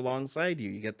with them alongside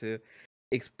you. You get to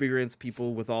experience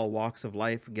people with all walks of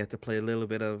life. You get to play a little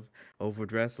bit of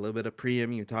Overdress, a little bit of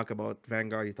Preem. You talk about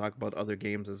Vanguard. You talk about other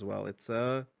games as well. It's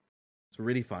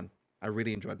really fun. I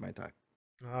really enjoyed my time.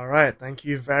 All right, thank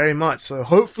you very much. So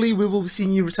hopefully we will be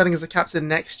seeing you returning as a captain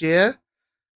next year.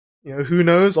 You know, who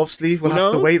knows? Obviously, we'll Who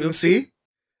have to knows? wait We'll and see.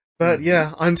 But Mm-hmm.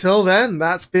 yeah, until then,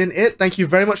 that's been it. Thank you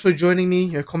very much for joining me,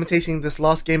 you know, commentating this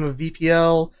last game of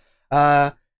VPL.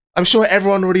 I'm sure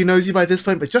everyone already knows you by this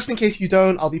point, but just in case you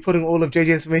don't, I'll be putting all of JJ's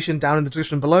information down in the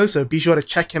description below, so be sure to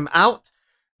check him out.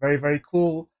 Very, very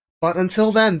cool. But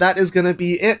until then, that is going to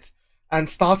be it. And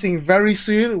starting very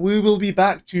soon, we will be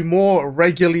back to more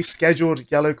regularly scheduled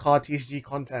Yellow Card TCG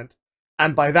content.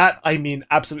 And by that, I mean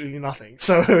absolutely nothing.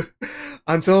 So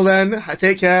until then,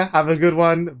 take care, have a good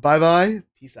one, bye bye,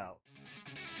 peace out.